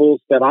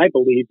principles that I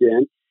believed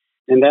in.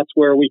 And that's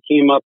where we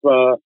came up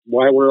while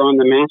we're on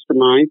the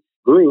mastermind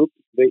group,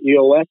 the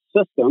EOS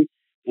system,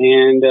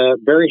 and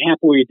very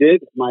happy we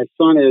did. My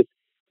son is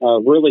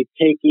really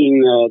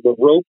taking the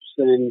ropes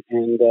and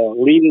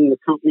leading the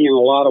company in a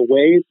lot of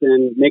ways,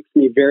 and makes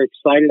me very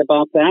excited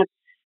about that.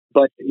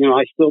 But,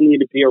 I still need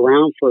to be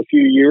around for a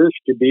few years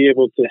to be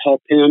able to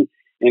help him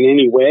in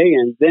any way.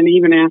 And then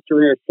even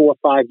after 4 or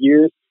 5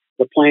 years,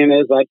 the plan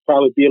is I'd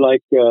probably be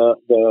like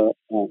the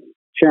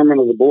chairman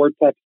of the board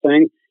type of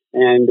thing,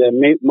 and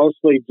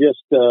mostly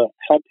just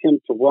help him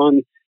to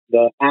run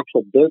the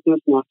actual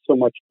business, not so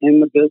much in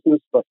the business,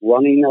 but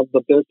running of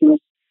the business,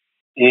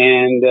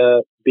 and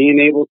being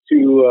able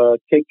to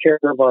take care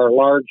of our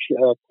large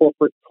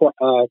corporate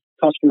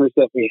customers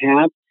that we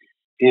have,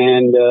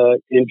 and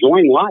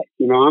enjoying life.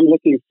 I'm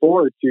looking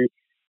forward to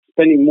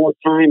spending more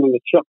time in the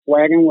Chuck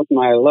wagon with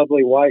my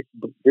lovely wife,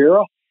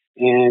 Vera,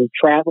 and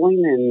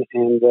traveling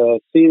and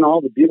seeing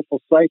all the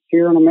beautiful sights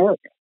here in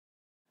America.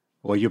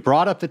 Well, you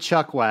brought up the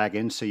Chuck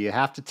wagon, so you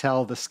have to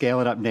tell the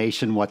Scaling Up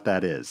Nation what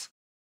that is.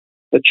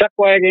 The Chuck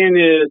wagon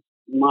is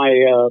my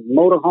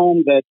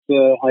motorhome that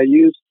I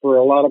use for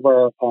a lot of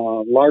our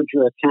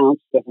larger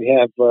accounts that we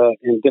have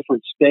in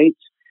different states.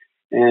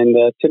 And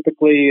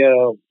typically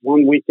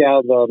 1 week out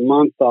of the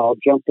month, I'll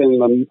jump in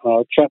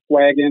the Chuck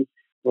wagon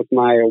with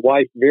my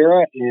wife,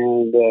 Vera,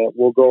 and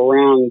we'll go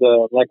around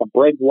like a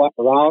bread route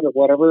or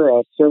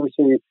whatever,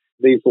 servicing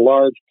these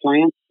large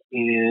plants.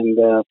 And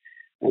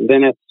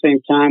then at the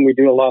same time, we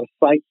do a lot of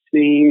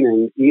sightseeing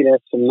and eat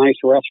at some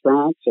nice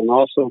restaurants, and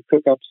also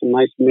cook up some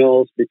nice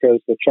meals because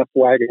the Chuck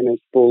wagon is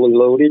fully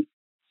loaded.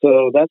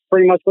 So that's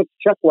pretty much what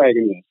the Chuck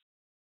wagon is.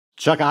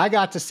 Chuck, I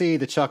got to see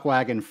the Chuck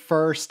wagon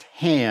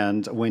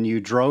firsthand when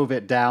you drove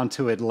it down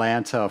to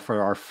Atlanta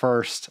for our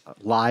first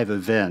live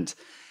event.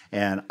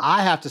 And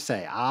I have to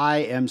say, I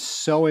am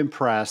so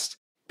impressed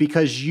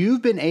because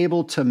you've been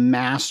able to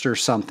master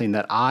something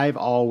that I've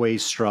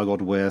always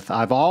struggled with.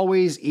 I've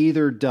always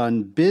either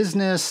done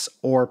business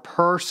or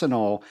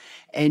personal,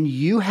 and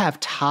you have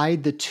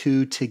tied the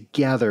two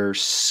together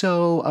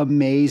so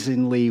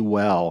amazingly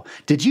well.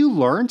 Did you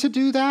learn to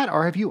do that,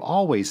 or have you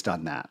always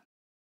done that?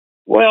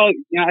 Well,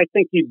 I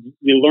think you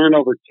learn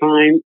over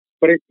time,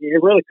 but it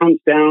really comes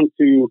down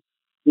to,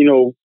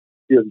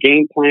 your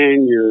game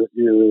plan, your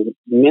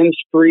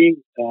ministry.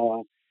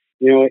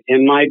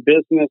 In my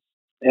business,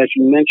 as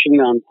you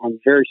mentioned, I'm a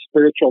very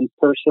spiritual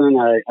person.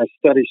 I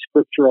study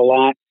scripture a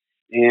lot,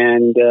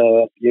 and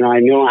I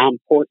know how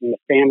important the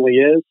family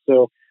is.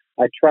 So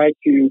I try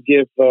to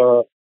give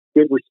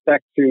good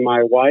respect to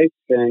my wife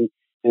and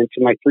to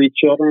my 3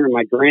 children and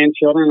my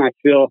grandchildren. I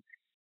feel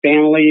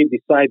family,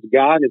 besides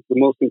God, is the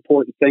most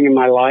important thing in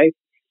my life.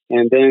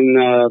 And then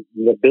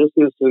the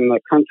business and the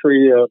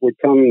country would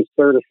come in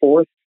third or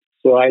fourth.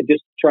 So I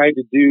just try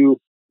to do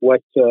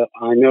what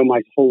I know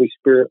my Holy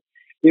Spirit.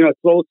 It's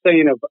the old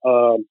saying of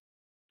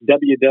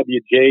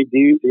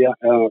WWJD,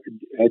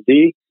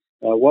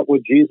 what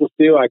would Jesus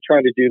do? I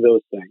try to do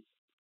those things.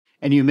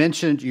 And you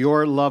mentioned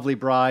your lovely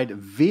bride,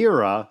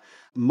 Vera.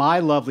 My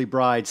lovely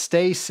bride,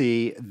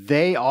 Stacy,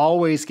 they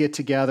always get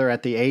together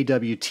at the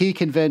AWT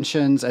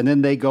conventions, and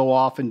then they go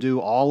off and do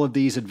all of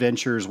these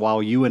adventures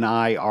while you and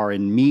I are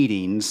in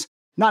meetings.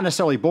 Not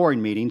necessarily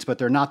boring meetings, but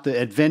they're not the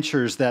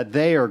adventures that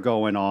they are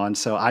going on.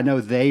 So I know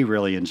they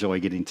really enjoy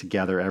getting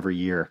together every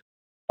year.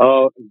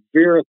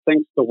 Vera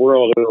thinks the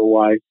world of her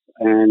wife,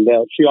 and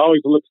she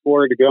always looks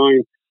forward to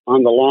going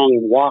on the long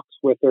walks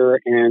with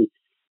her. And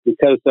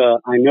because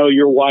I know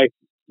your wife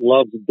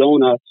loves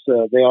donuts,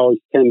 they always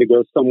tend to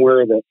go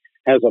somewhere that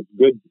has a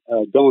good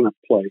donut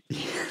place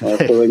so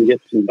they can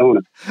get some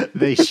donuts.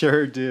 They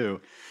sure do.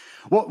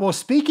 Well,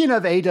 speaking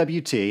of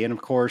AWT, and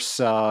of course,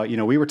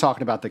 we were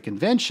talking about the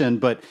convention,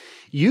 but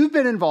you've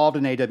been involved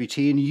in AWT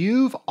and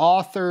you've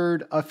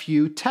authored a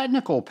few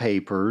technical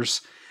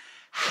papers.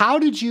 How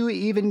did you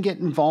even get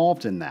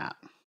involved in that?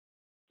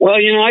 Well,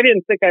 I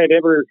didn't think I'd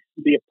ever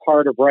be a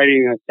part of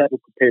writing a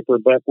technical paper,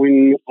 but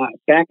when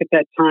back at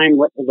that time,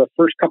 I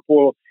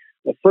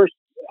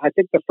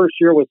think the first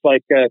year was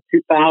like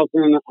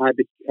 2000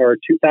 or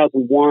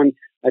 2001.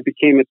 I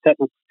became a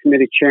technical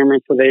committee chairman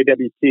for the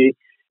AWT.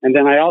 And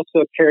then I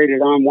also carried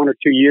it on 1 or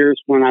 2 years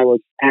when I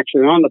was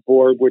actually on the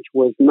board, which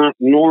was not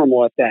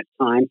normal at that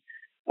time.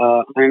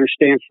 I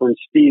understand from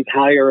Steve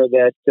Heyer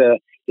that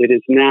it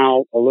is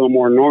now a little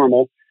more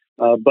normal.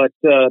 But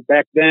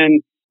back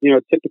then,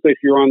 typically if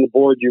you were on the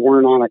board, you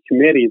weren't on a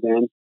committee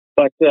then.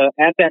 But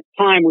at that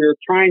time, we were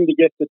trying to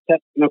get the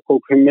technical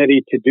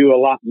committee to do a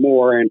lot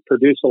more and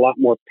produce a lot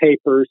more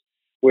papers,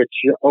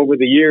 which over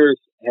the years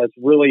has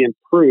really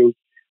improved.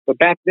 But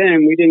back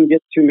then, we didn't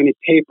get too many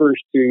papers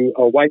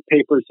white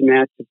papers and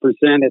that to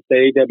present at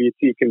the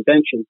AWT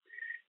convention.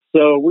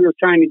 So we were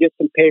trying to get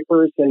some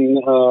papers, and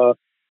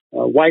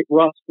White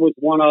Rust was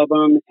one of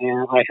them,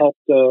 and I helped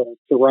to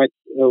write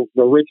the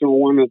original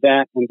one of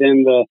that, and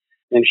then the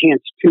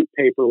Enhanced 2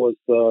 paper was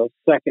the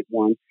second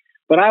one.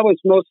 But I was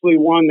mostly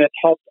one that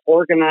helped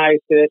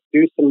organize it,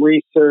 do some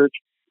research.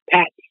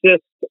 Pat Sisk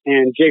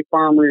and Jay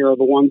Farmery are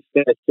the ones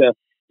that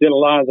did a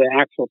lot of the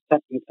actual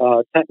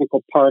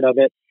technical part of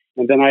it,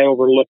 and then I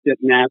overlooked it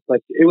and that. But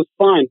it was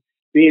fun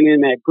being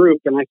in that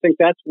group, and I think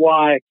that's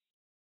why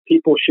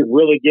people should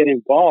really get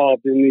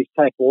involved in these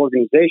type of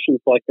organizations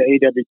like the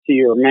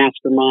AWT or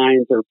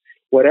masterminds or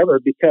whatever,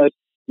 because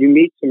you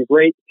meet some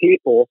great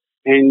people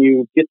and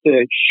you get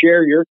to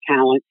share your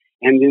talent,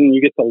 and then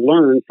you get to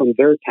learn from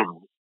their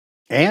talent.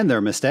 And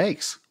their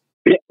mistakes.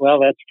 Yeah, well,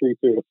 that's true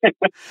too.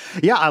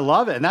 Yeah, I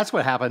love it. And that's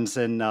what happens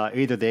in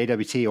either the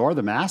AWT or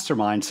the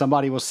mastermind.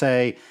 Somebody will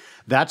say,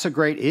 that's a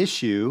great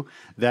issue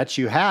that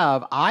you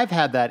have. I've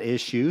had that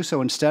issue.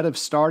 So instead of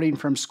starting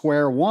from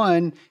square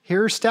one,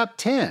 here's step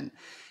 10.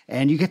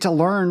 And you get to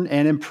learn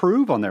and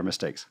improve on their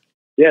mistakes.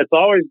 Yeah, it's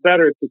always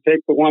better to take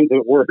the ones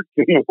that worked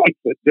than the ones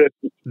that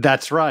didn't.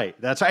 That's right.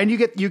 That's right. And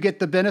you get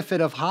the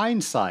benefit of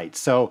hindsight.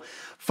 So,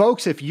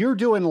 folks, if you're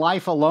doing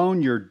life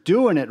alone, you're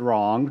doing it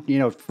wrong. You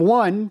know,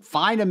 1,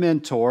 find a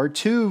mentor.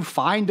 2,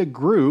 find a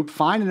group,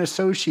 find an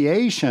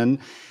association,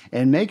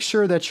 and make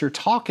sure that you're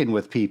talking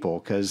with people,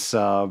 because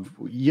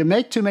you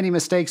make too many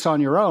mistakes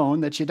on your own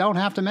that you don't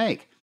have to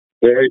make.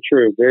 Very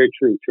true,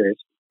 Trace.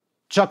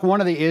 Chuck,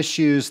 one of the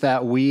issues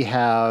that we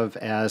have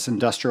as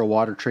industrial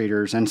water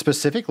treaters, and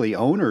specifically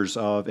owners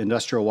of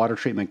industrial water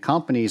treatment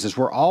companies, is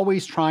we're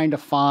always trying to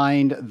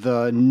find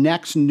the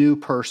next new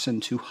person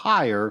to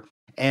hire.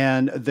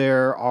 And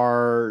there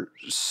are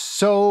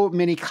so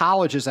many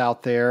colleges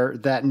out there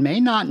that may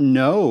not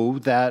know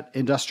that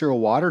industrial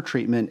water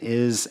treatment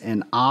is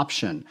an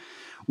option.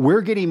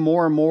 We're getting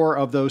more and more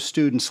of those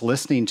students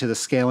listening to the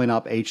Scaling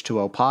Up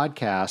H2O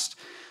podcast.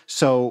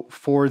 So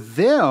for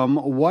them,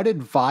 what do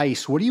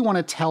you want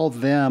to tell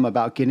them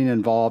about getting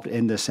involved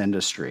in this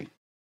industry?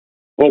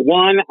 Well,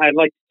 one, I'd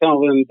like to tell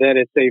them that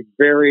it's a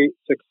very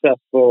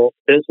successful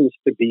business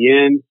to be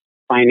in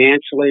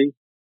financially,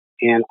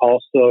 and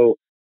also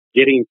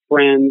getting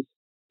friends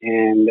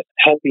and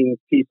helping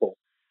people.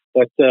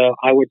 But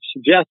I would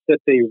suggest that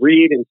they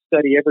read and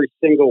study every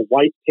single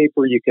white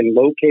paper you can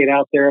locate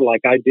out there,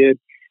 like I did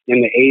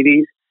in the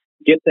 80s.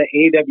 Get the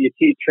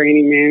AWT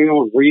training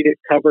manual and read it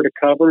cover to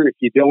cover. And if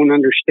you don't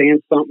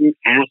understand something,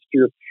 ask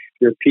your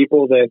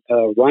people that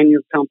run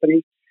your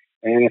company.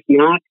 And if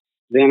not,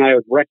 then I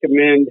would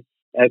recommend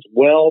as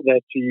well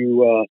that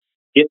you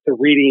get to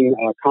reading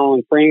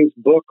Colin Frame's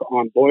book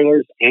on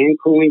boilers and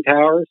cooling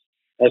towers,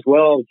 as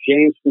well as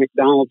James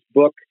McDonald's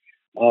book,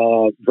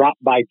 Drop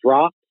by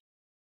Drop.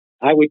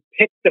 I would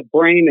pick the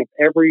brain of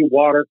every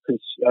water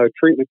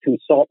treatment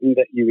consultant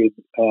that you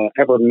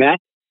ever met.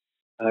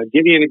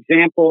 Give you an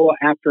example.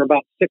 After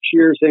about 6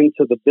 years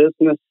into the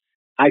business,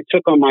 I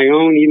took on my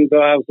own, even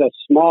though I was a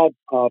small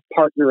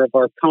partner of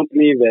our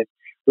company that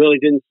really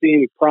didn't see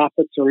any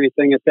profits or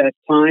anything at that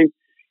time.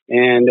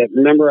 And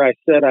remember, I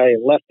said I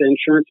left the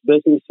insurance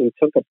business and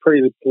took a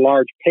pretty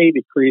large pay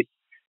decrease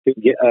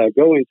to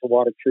go into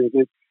water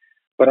treatment.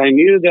 But I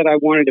knew that I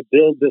wanted to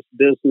build this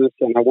business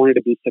and I wanted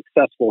to be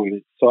successful in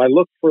it. So I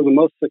looked for the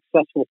most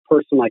successful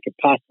person I could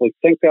possibly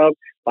think of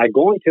by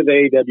going to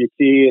the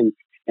AWT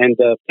and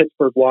the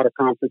Pittsburgh water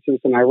conferences.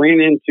 And I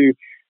ran into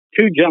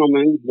 2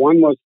 gentlemen.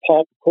 One was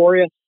Paul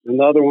Pecorius and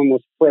the other one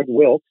was Fred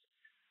Wilkes.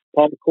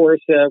 Paul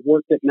Pecorius had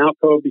worked at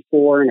Nalco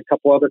before and a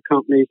couple other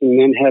companies, and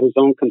then had his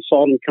own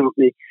consulting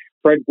company.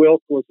 Fred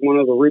Wilkes was one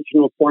of the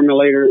original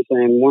formulators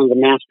and one of the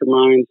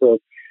masterminds of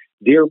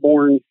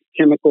Dearborn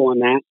Chemical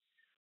and that.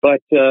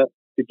 But to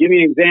give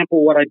you an example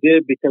of what I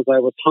did, because I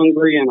was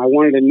hungry and I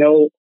wanted to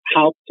know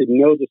how to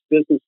know this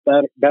business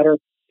better,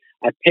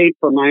 I paid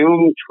for my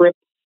own trip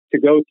to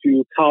go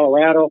to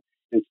Colorado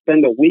and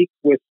spend a week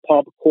with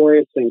Paul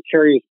Pecorius and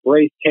carry his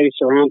brace case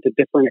around to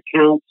different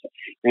accounts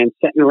and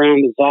sitting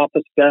around his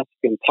office desk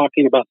and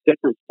talking about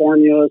different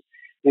formulas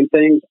and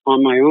things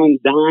on my own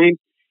dime.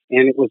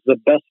 And it was the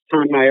best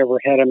time I ever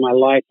had in my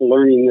life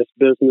learning this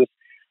business.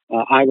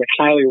 I would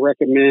highly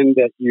recommend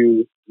that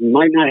you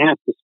might not have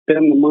to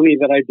spend the money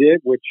that I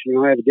did, which,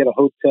 I had to get a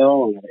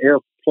hotel and an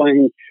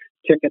airplane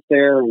ticket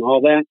there and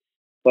all that.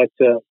 But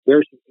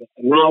there's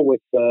now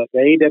with the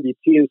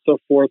AWT and so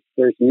forth,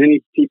 there's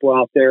many people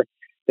out there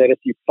that if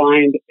you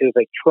find is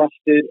a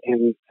trusted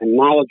and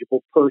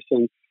knowledgeable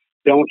person,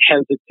 don't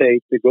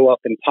hesitate to go up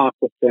and talk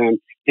with them,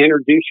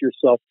 introduce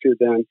yourself to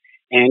them,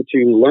 and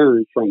to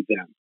learn from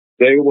them.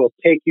 They will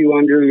take you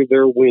under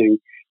their wing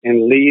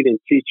and lead and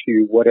teach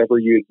you whatever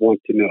you'd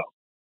want to know.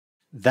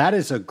 That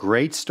is a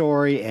great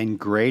story and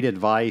great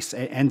advice.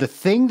 And the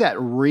thing that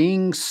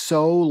rings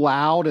so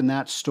loud in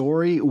that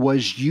story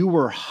was you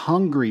were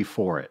hungry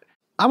for it.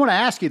 I want to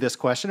ask you this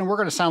question, and we're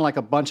going to sound like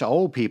a bunch of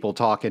old people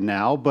talking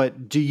now,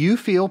 but do you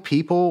feel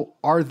people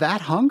are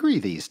that hungry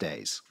these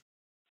days?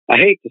 I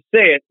hate to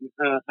say it.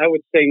 I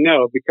would say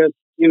no, because,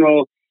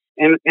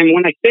 and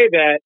when I say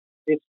that,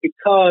 it's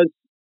because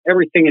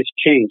everything has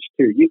changed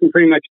too. You can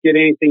pretty much get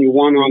anything you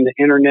want on the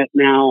internet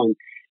now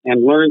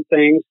and learn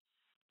things.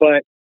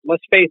 But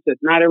let's face it,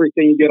 not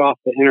everything you get off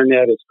the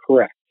internet is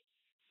correct.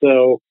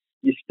 So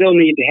you still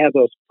need to have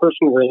those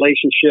personal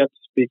relationships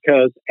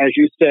because, as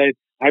you said,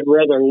 I'd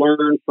rather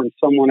learn from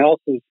someone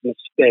else's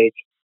mistake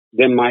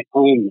than my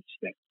own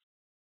mistake.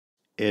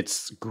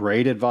 It's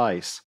great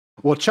advice.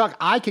 Well, Chuck,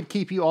 I could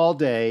keep you all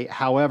day.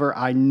 However,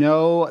 I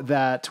know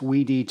that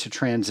we need to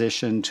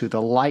transition to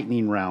the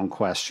lightning round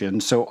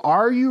question. So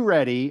are you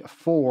ready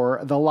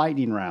for the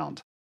lightning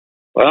round?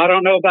 Well, I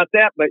don't know about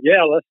that, but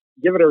yeah, let's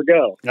give it a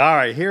go. All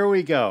right, here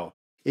we go.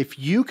 If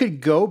you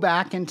could go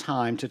back in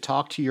time to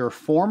talk to your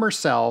former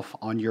self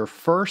on your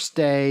first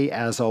day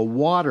as a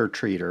water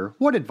treater,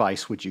 what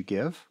advice would you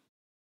give?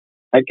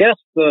 I guess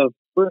the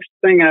first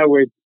thing I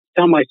would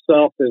tell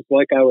myself is,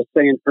 like I was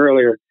saying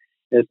earlier,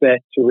 is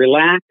that to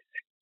relax,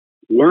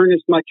 learn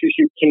as much as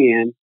you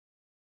can,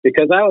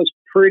 because I was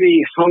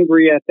pretty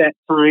hungry at that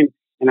time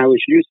and I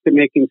was used to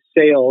making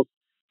sales.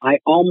 I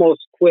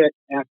almost quit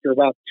after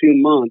about 2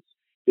 months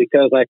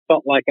because I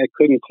felt like I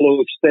couldn't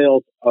close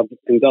sales of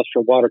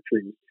industrial water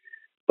treatment.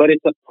 But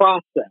it's a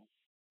process.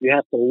 You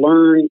have to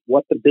learn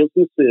what the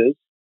business is.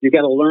 You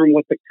got to learn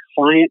what the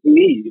client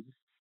needs.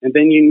 And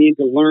then you need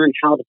to learn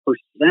how to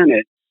present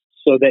it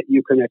so that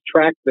you can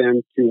attract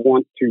them to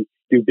want to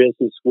do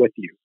business with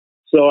you.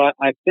 So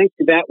I think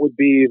that would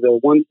be the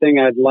one thing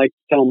I'd like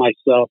to tell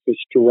myself is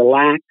to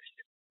relax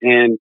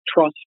and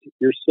trust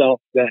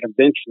yourself that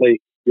eventually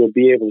you'll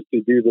be able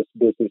to do this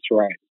business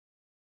right.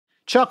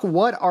 Chuck,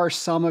 what are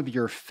some of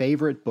your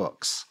favorite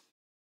books?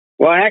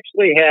 Well, I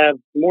actually have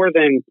more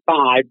than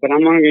 5, but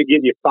I'm only going to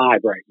give you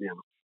 5 right now.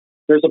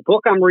 There's a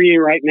book I'm reading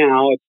right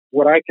now. It's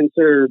what I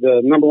consider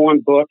the number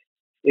one book.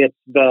 It's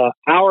The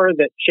Hour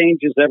That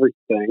Changes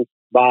Everything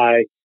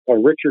by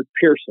Richard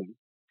Pearson.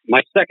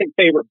 My second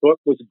favorite book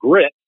was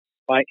Grit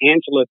by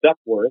Angela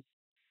Duckworth.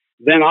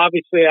 Then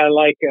obviously I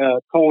like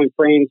Colin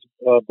Crane's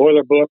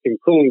Boiler Book and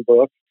Cooling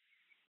Book.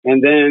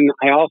 And then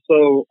I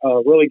also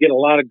really get a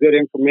lot of good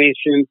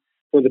information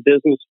for the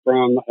business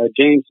from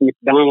James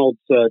McDonald's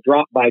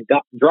Drop by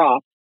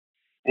Drop.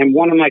 And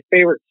one of my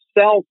favorite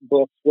sales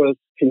books was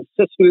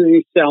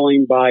Consistently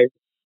Selling by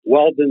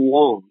Weldon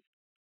Long.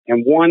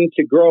 And one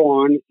to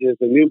grow on is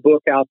a new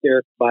book out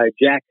there by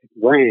Jack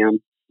Graham,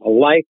 A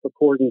Life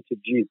According to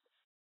Jesus.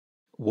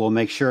 We'll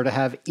make sure to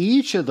have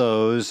each of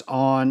those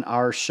on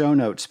our show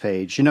notes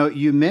page. You know,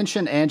 you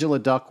mentioned Angela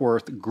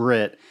Duckworth,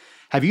 Grit.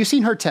 Have you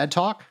seen her TED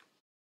Talk?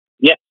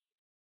 Yes,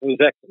 it was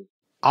excellent.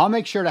 I'll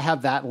make sure to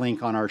have that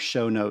link on our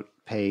show note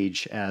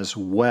page as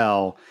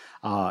well.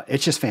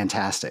 It's just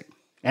fantastic.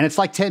 And it's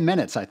like 10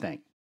 minutes, I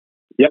think.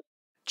 Yep.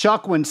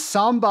 Chuck, when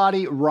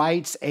somebody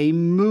writes a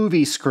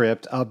movie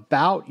script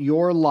about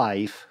your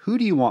life, who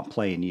do you want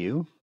playing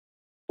you?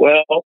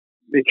 Well,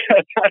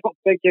 because I don't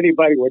think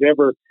anybody would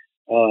ever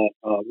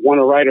want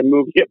to write a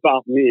movie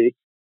about me,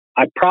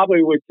 I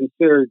probably would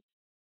consider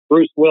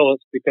Bruce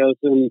Willis, because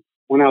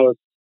when I was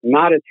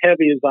not as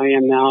heavy as I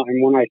am now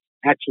and when I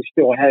actually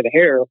still had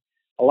hair,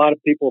 a lot of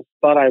people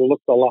thought I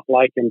looked a lot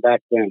like him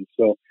back then.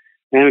 So,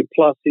 and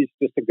plus, he's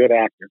just a good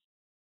actor.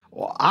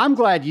 Well, I'm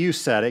glad you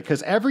said it,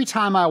 because every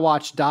time I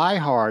watch Die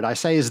Hard, I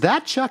say, is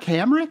that Chuck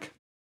Hamrick?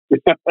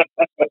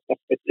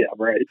 Yeah,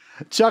 right.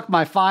 Chuck,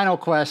 my final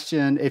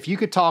question. If you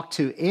could talk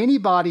to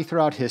anybody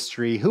throughout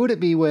history, who would it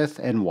be with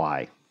and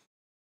why?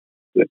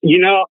 You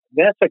know,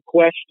 that's a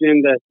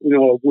question that,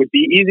 would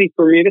be easy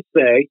for me to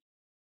say.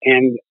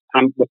 And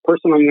the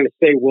person I'm going to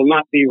say will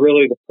not be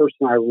really the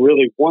person I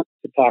really want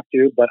to talk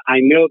to, but I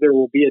know there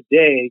will be a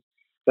day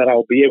that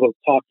I'll be able to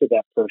talk to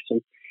that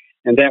person,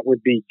 and that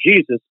would be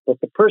Jesus. But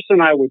the person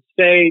I would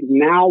say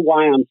now,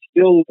 why I'm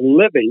still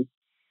living,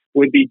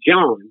 would be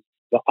John,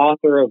 the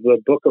author of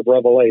the book of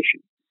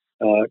Revelation,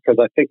 because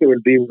I think it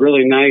would be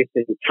really nice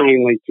and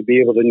timely to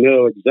be able to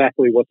know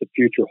exactly what the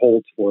future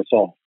holds for us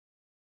all.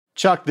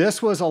 Chuck,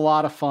 this was a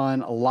lot of fun,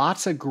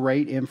 lots of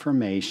great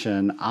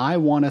information. I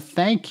want to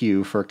thank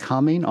you for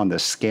coming on the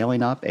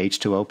Scaling Up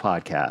H2O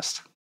podcast.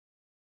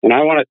 And I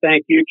want to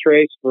thank you,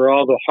 Trace, for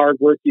all the hard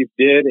work you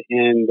did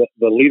and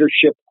the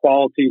leadership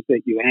qualities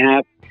that you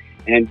have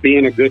and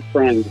being a good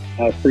friend.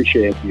 I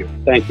appreciate you.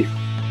 Thank you.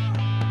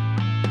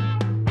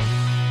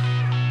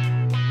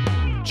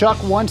 Chuck,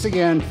 once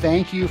again,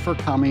 thank you for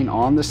coming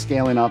on the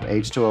Scaling Up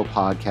H2O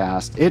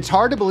podcast. It's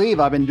hard to believe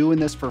I've been doing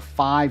this for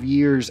 5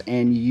 years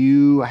and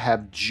you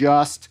have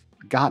just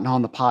gotten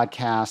on the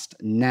podcast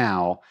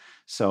now.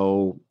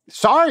 So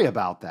sorry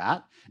about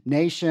that.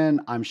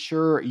 Nation, I'm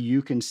sure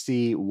you can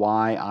see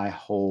why I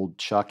hold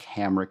Chuck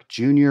Hamrick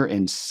Jr.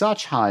 in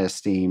such high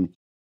esteem.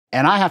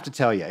 And I have to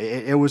tell you,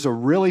 it was a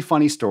really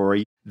funny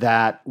story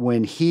that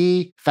when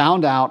he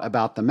found out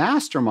about the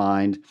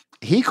mastermind,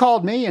 he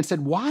called me and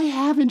said, "Why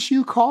haven't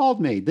you called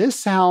me? This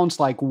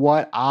sounds like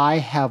what I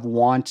have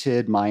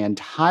wanted my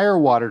entire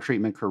water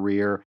treatment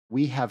career."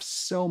 We have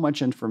so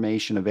much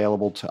information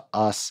available to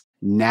us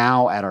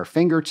now at our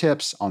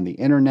fingertips on the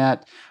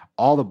internet,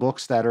 all the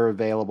books that are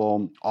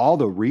available, all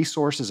the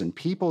resources and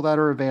people that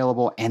are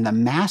available, and the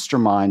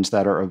masterminds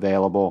that are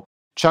available.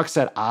 Chuck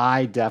said,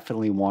 I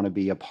definitely want to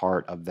be a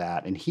part of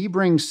that. And he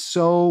brings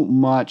so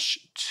much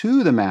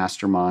to the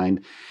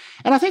mastermind.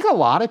 And I think a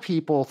lot of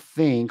people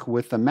think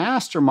with the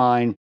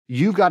mastermind,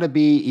 you've got to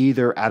be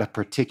either at a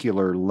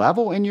particular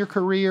level in your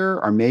career,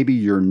 or maybe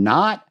you're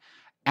not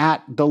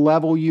at the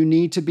level you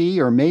need to be,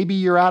 or maybe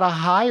you're at a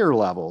higher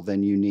level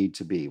than you need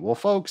to be. Well,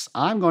 folks,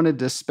 I'm going to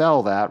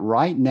dispel that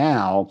right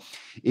now.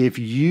 If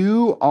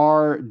you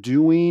are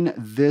doing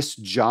this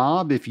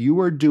job, if you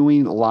are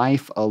doing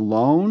life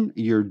alone,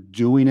 you're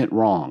doing it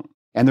wrong.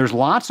 And there's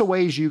lots of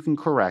ways you can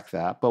correct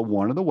that, but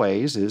one of the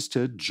ways is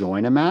to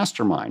join a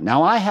mastermind.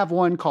 Now, I have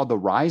one called the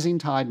Rising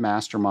Tide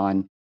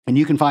Mastermind, and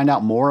you can find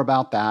out more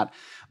about that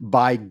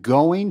by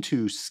going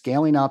to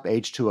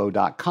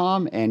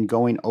scalinguph2o.com and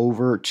going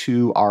over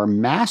to our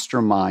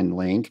mastermind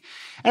link.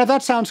 And if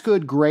that sounds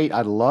good, great.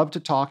 I'd love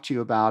to talk to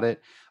you about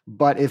it.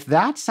 But if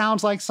that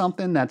sounds like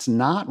something that's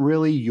not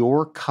really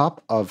your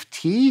cup of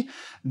tea,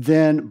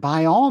 then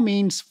by all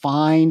means,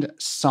 find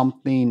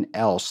something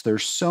else.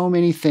 There's so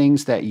many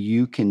things that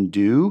you can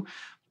do.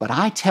 But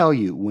I tell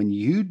you, when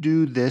you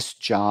do this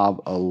job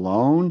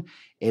alone,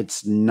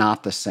 it's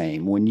not the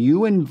same. When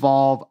you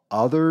involve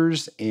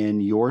others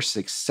in your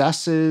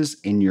successes,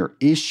 in your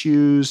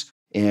issues,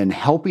 in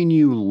helping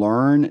you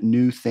learn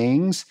new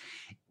things,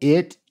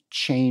 it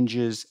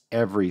changes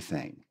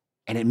everything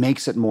and it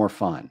makes it more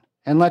fun.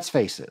 And let's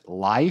face it,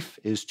 life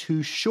is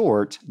too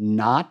short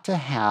not to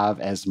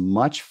have as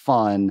much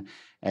fun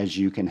as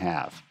you can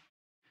have.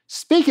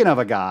 Speaking of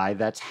a guy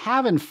that's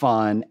having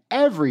fun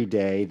every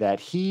day, that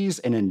he's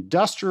an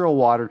industrial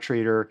water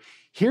treater,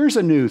 here's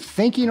a new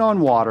Thinking on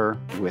Water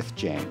with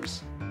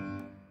James.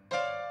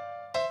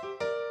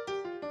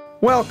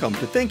 Welcome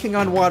to Thinking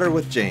on Water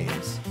with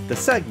James, the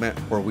segment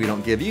where we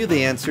don't give you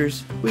the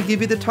answers, we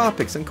give you the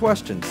topics and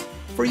questions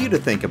for you to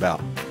think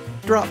about,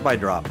 drop by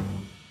drop.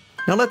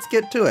 Now let's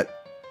get to it.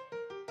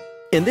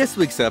 In this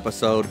week's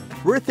episode,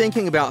 we're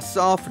thinking about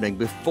softening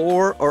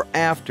before or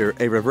after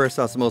a reverse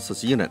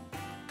osmosis unit.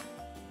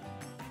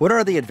 What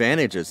are the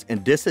advantages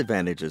and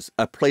disadvantages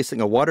of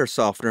placing a water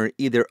softener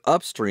either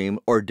upstream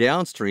or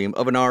downstream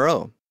of an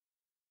RO?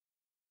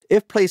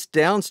 If placed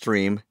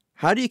downstream,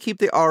 how do you keep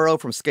the RO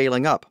from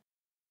scaling up?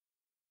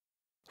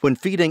 When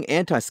feeding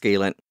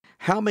antiscalant,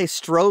 how may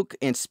stroke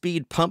and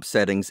speed pump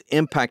settings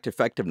impact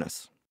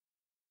effectiveness?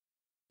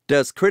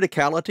 Does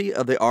criticality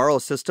of the RO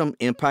system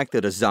impact the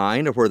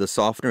design of where the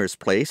softener is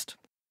placed?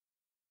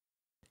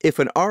 If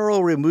an RO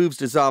removes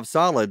dissolved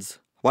solids,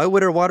 why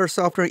would a water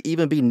softener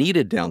even be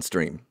needed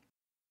downstream?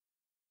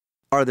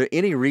 Are there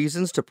any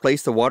reasons to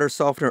place the water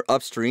softener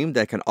upstream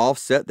that can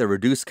offset the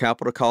reduced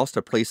capital cost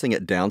of placing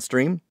it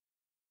downstream?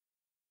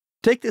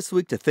 Take this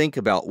week to think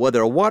about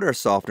whether a water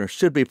softener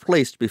should be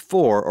placed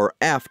before or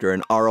after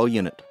an RO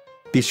unit.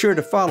 Be sure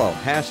to follow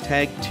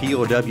hashtag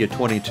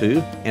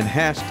TOW22 and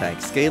hashtag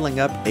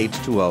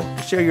ScalingUpH2O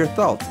to share your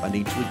thoughts on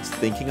each week's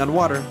Thinking on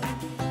Water.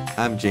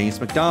 I'm James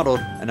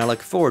McDonald, and I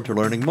look forward to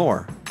learning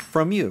more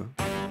from you.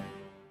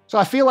 So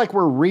I feel like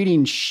we're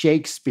reading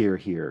Shakespeare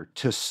here.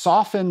 To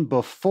soften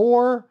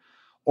before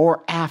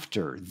or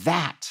after,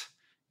 that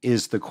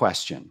is the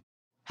question.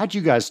 How'd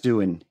you guys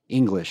do in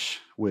English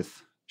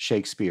with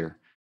Shakespeare?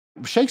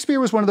 Shakespeare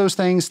was one of those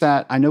things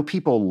that I know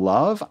people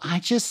love. I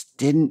just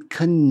didn't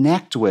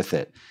connect with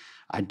it.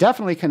 I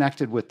definitely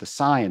connected with the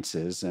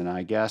sciences, and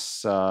I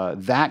guess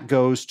that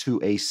goes to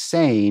a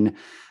saying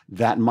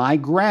that my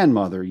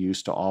grandmother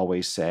used to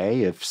always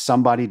say. If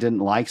somebody didn't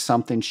like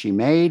something she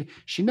made,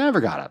 she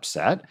never got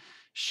upset.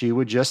 She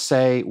would just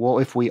say, well,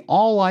 if we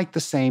all like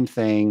the same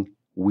thing,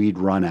 we'd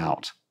run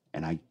out.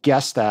 And I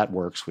guess that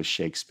works with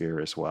Shakespeare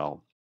as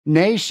well.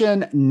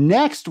 Nation,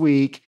 next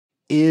week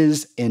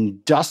is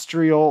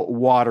Industrial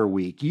Water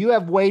Week. You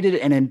have waited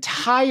an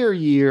entire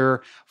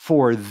year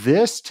for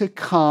this to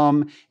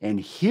come, and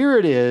here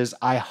it is.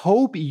 I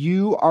hope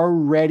you are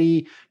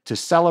ready to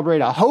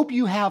celebrate. I hope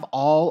you have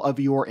all of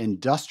your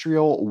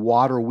Industrial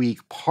Water Week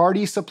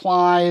party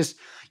supplies.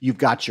 You've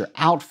got your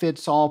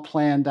outfits all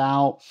planned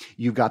out.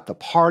 You've got the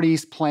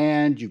parties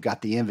planned. You've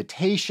got the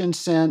invitation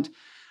sent.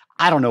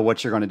 I don't know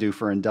what you're going to do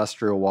for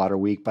Industrial Water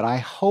Week, but I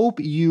hope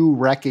you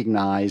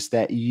recognize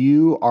that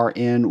you are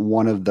in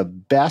one of the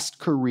best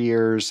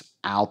careers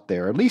out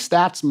there. At least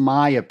that's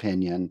my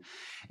opinion.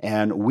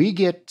 And we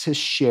get to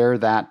share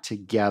that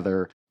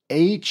together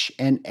each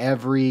and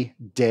every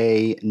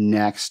day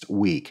next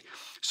week.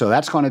 So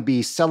that's going to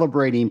be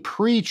celebrating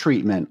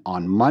pre-treatment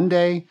on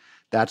Monday.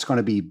 That's going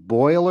to be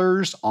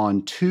boilers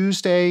on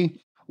Tuesday.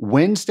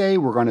 Wednesday,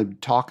 we're going to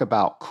talk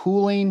about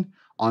cooling.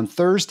 On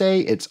Thursday,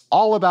 it's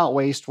all about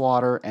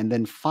wastewater. And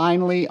then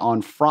finally,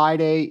 on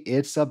Friday,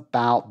 it's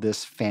about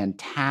this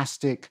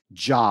fantastic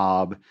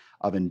job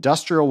of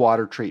industrial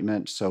water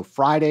treatment. So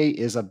Friday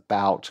is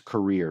about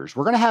careers.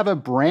 We're going to have a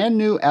brand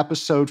new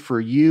episode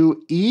for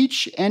you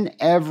each and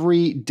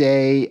every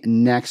day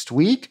next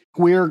week.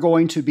 We're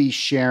going to be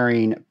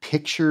sharing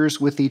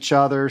pictures with each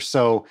other.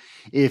 So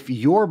if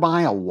you're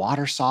buying a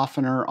water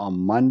softener on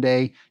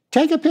Monday,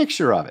 take a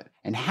picture of it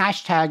and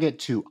hashtag it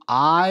to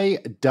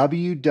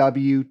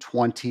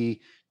IWW2020.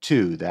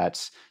 2.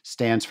 That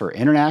stands for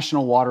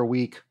International Water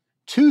Week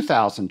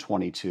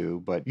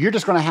 2022, but you're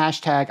just going to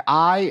hashtag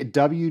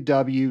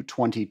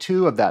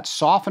IWW22 of that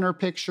softener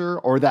picture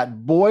or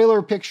that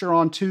boiler picture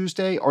on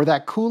Tuesday or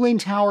that cooling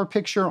tower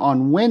picture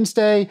on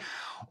Wednesday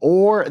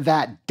or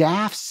that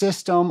DAF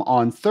system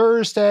on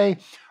Thursday,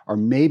 or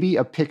maybe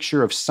a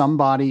picture of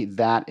somebody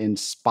that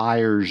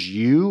inspires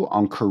you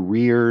on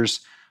Careers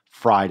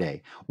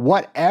Friday.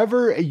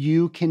 Whatever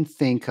you can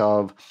think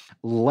of,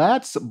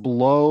 let's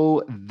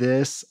blow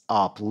this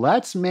up.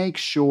 Let's make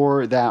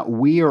sure that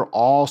we are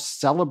all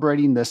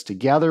celebrating this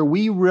together.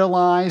 We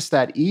realize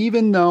that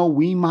even though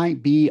we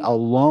might be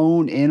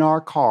alone in our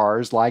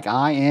cars, like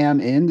I am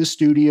in the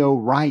studio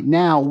right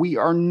now, we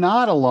are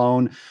not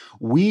alone.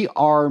 We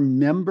are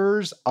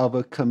members of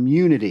a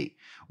community.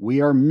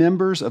 We are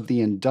members of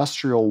the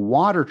industrial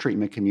water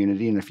treatment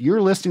community. And if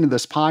you're listening to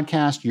this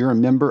podcast, you're a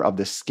member of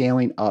the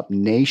Scaling Up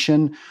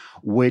Nation,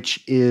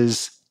 which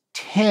is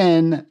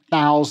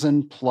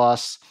 10,000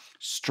 plus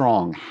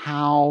strong.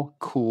 How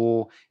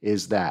cool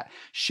is that?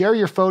 Share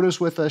your photos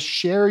with us.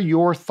 Share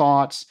your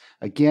thoughts.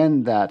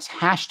 Again, that's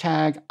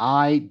hashtag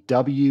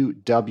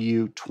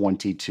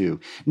IWW22.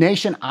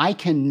 Nation, I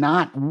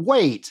cannot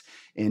wait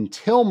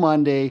until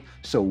Monday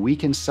so we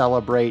can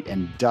celebrate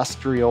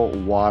Industrial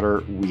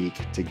Water Week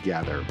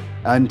together.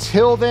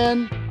 Until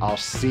then, I'll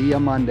see you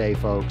Monday,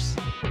 folks.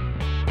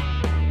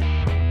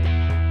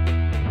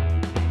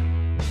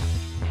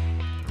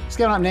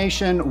 Scaling Up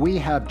Nation, we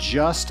have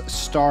just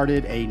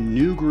started a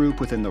new group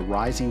within the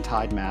Rising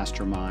Tide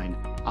Mastermind.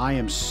 I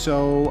am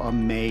so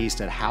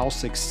amazed at how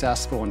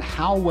successful and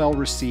how well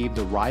received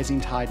the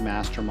Rising Tide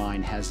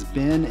Mastermind has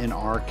been in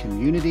our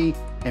community,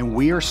 and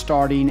we are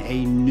starting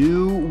a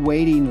new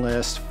waiting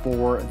list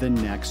for the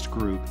next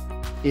group.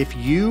 If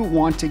you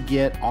want to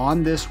get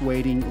on this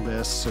waiting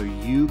list so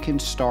you can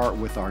start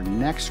with our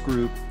next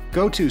group,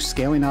 go to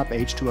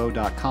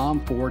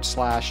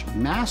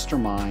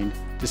scalinguph2o.com/mastermind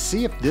to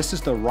see if this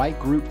is the right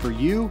group for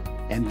you.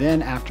 And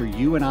then after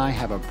you and I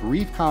have a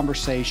brief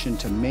conversation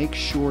to make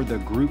sure the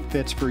group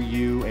fits for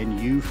you and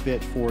you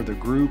fit for the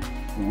group,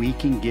 we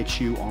can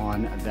get you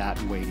on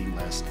that waiting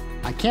list.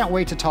 I can't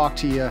wait to talk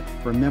to you.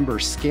 Remember,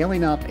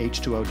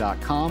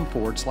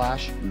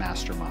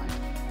 scalinguph2o.com/mastermind.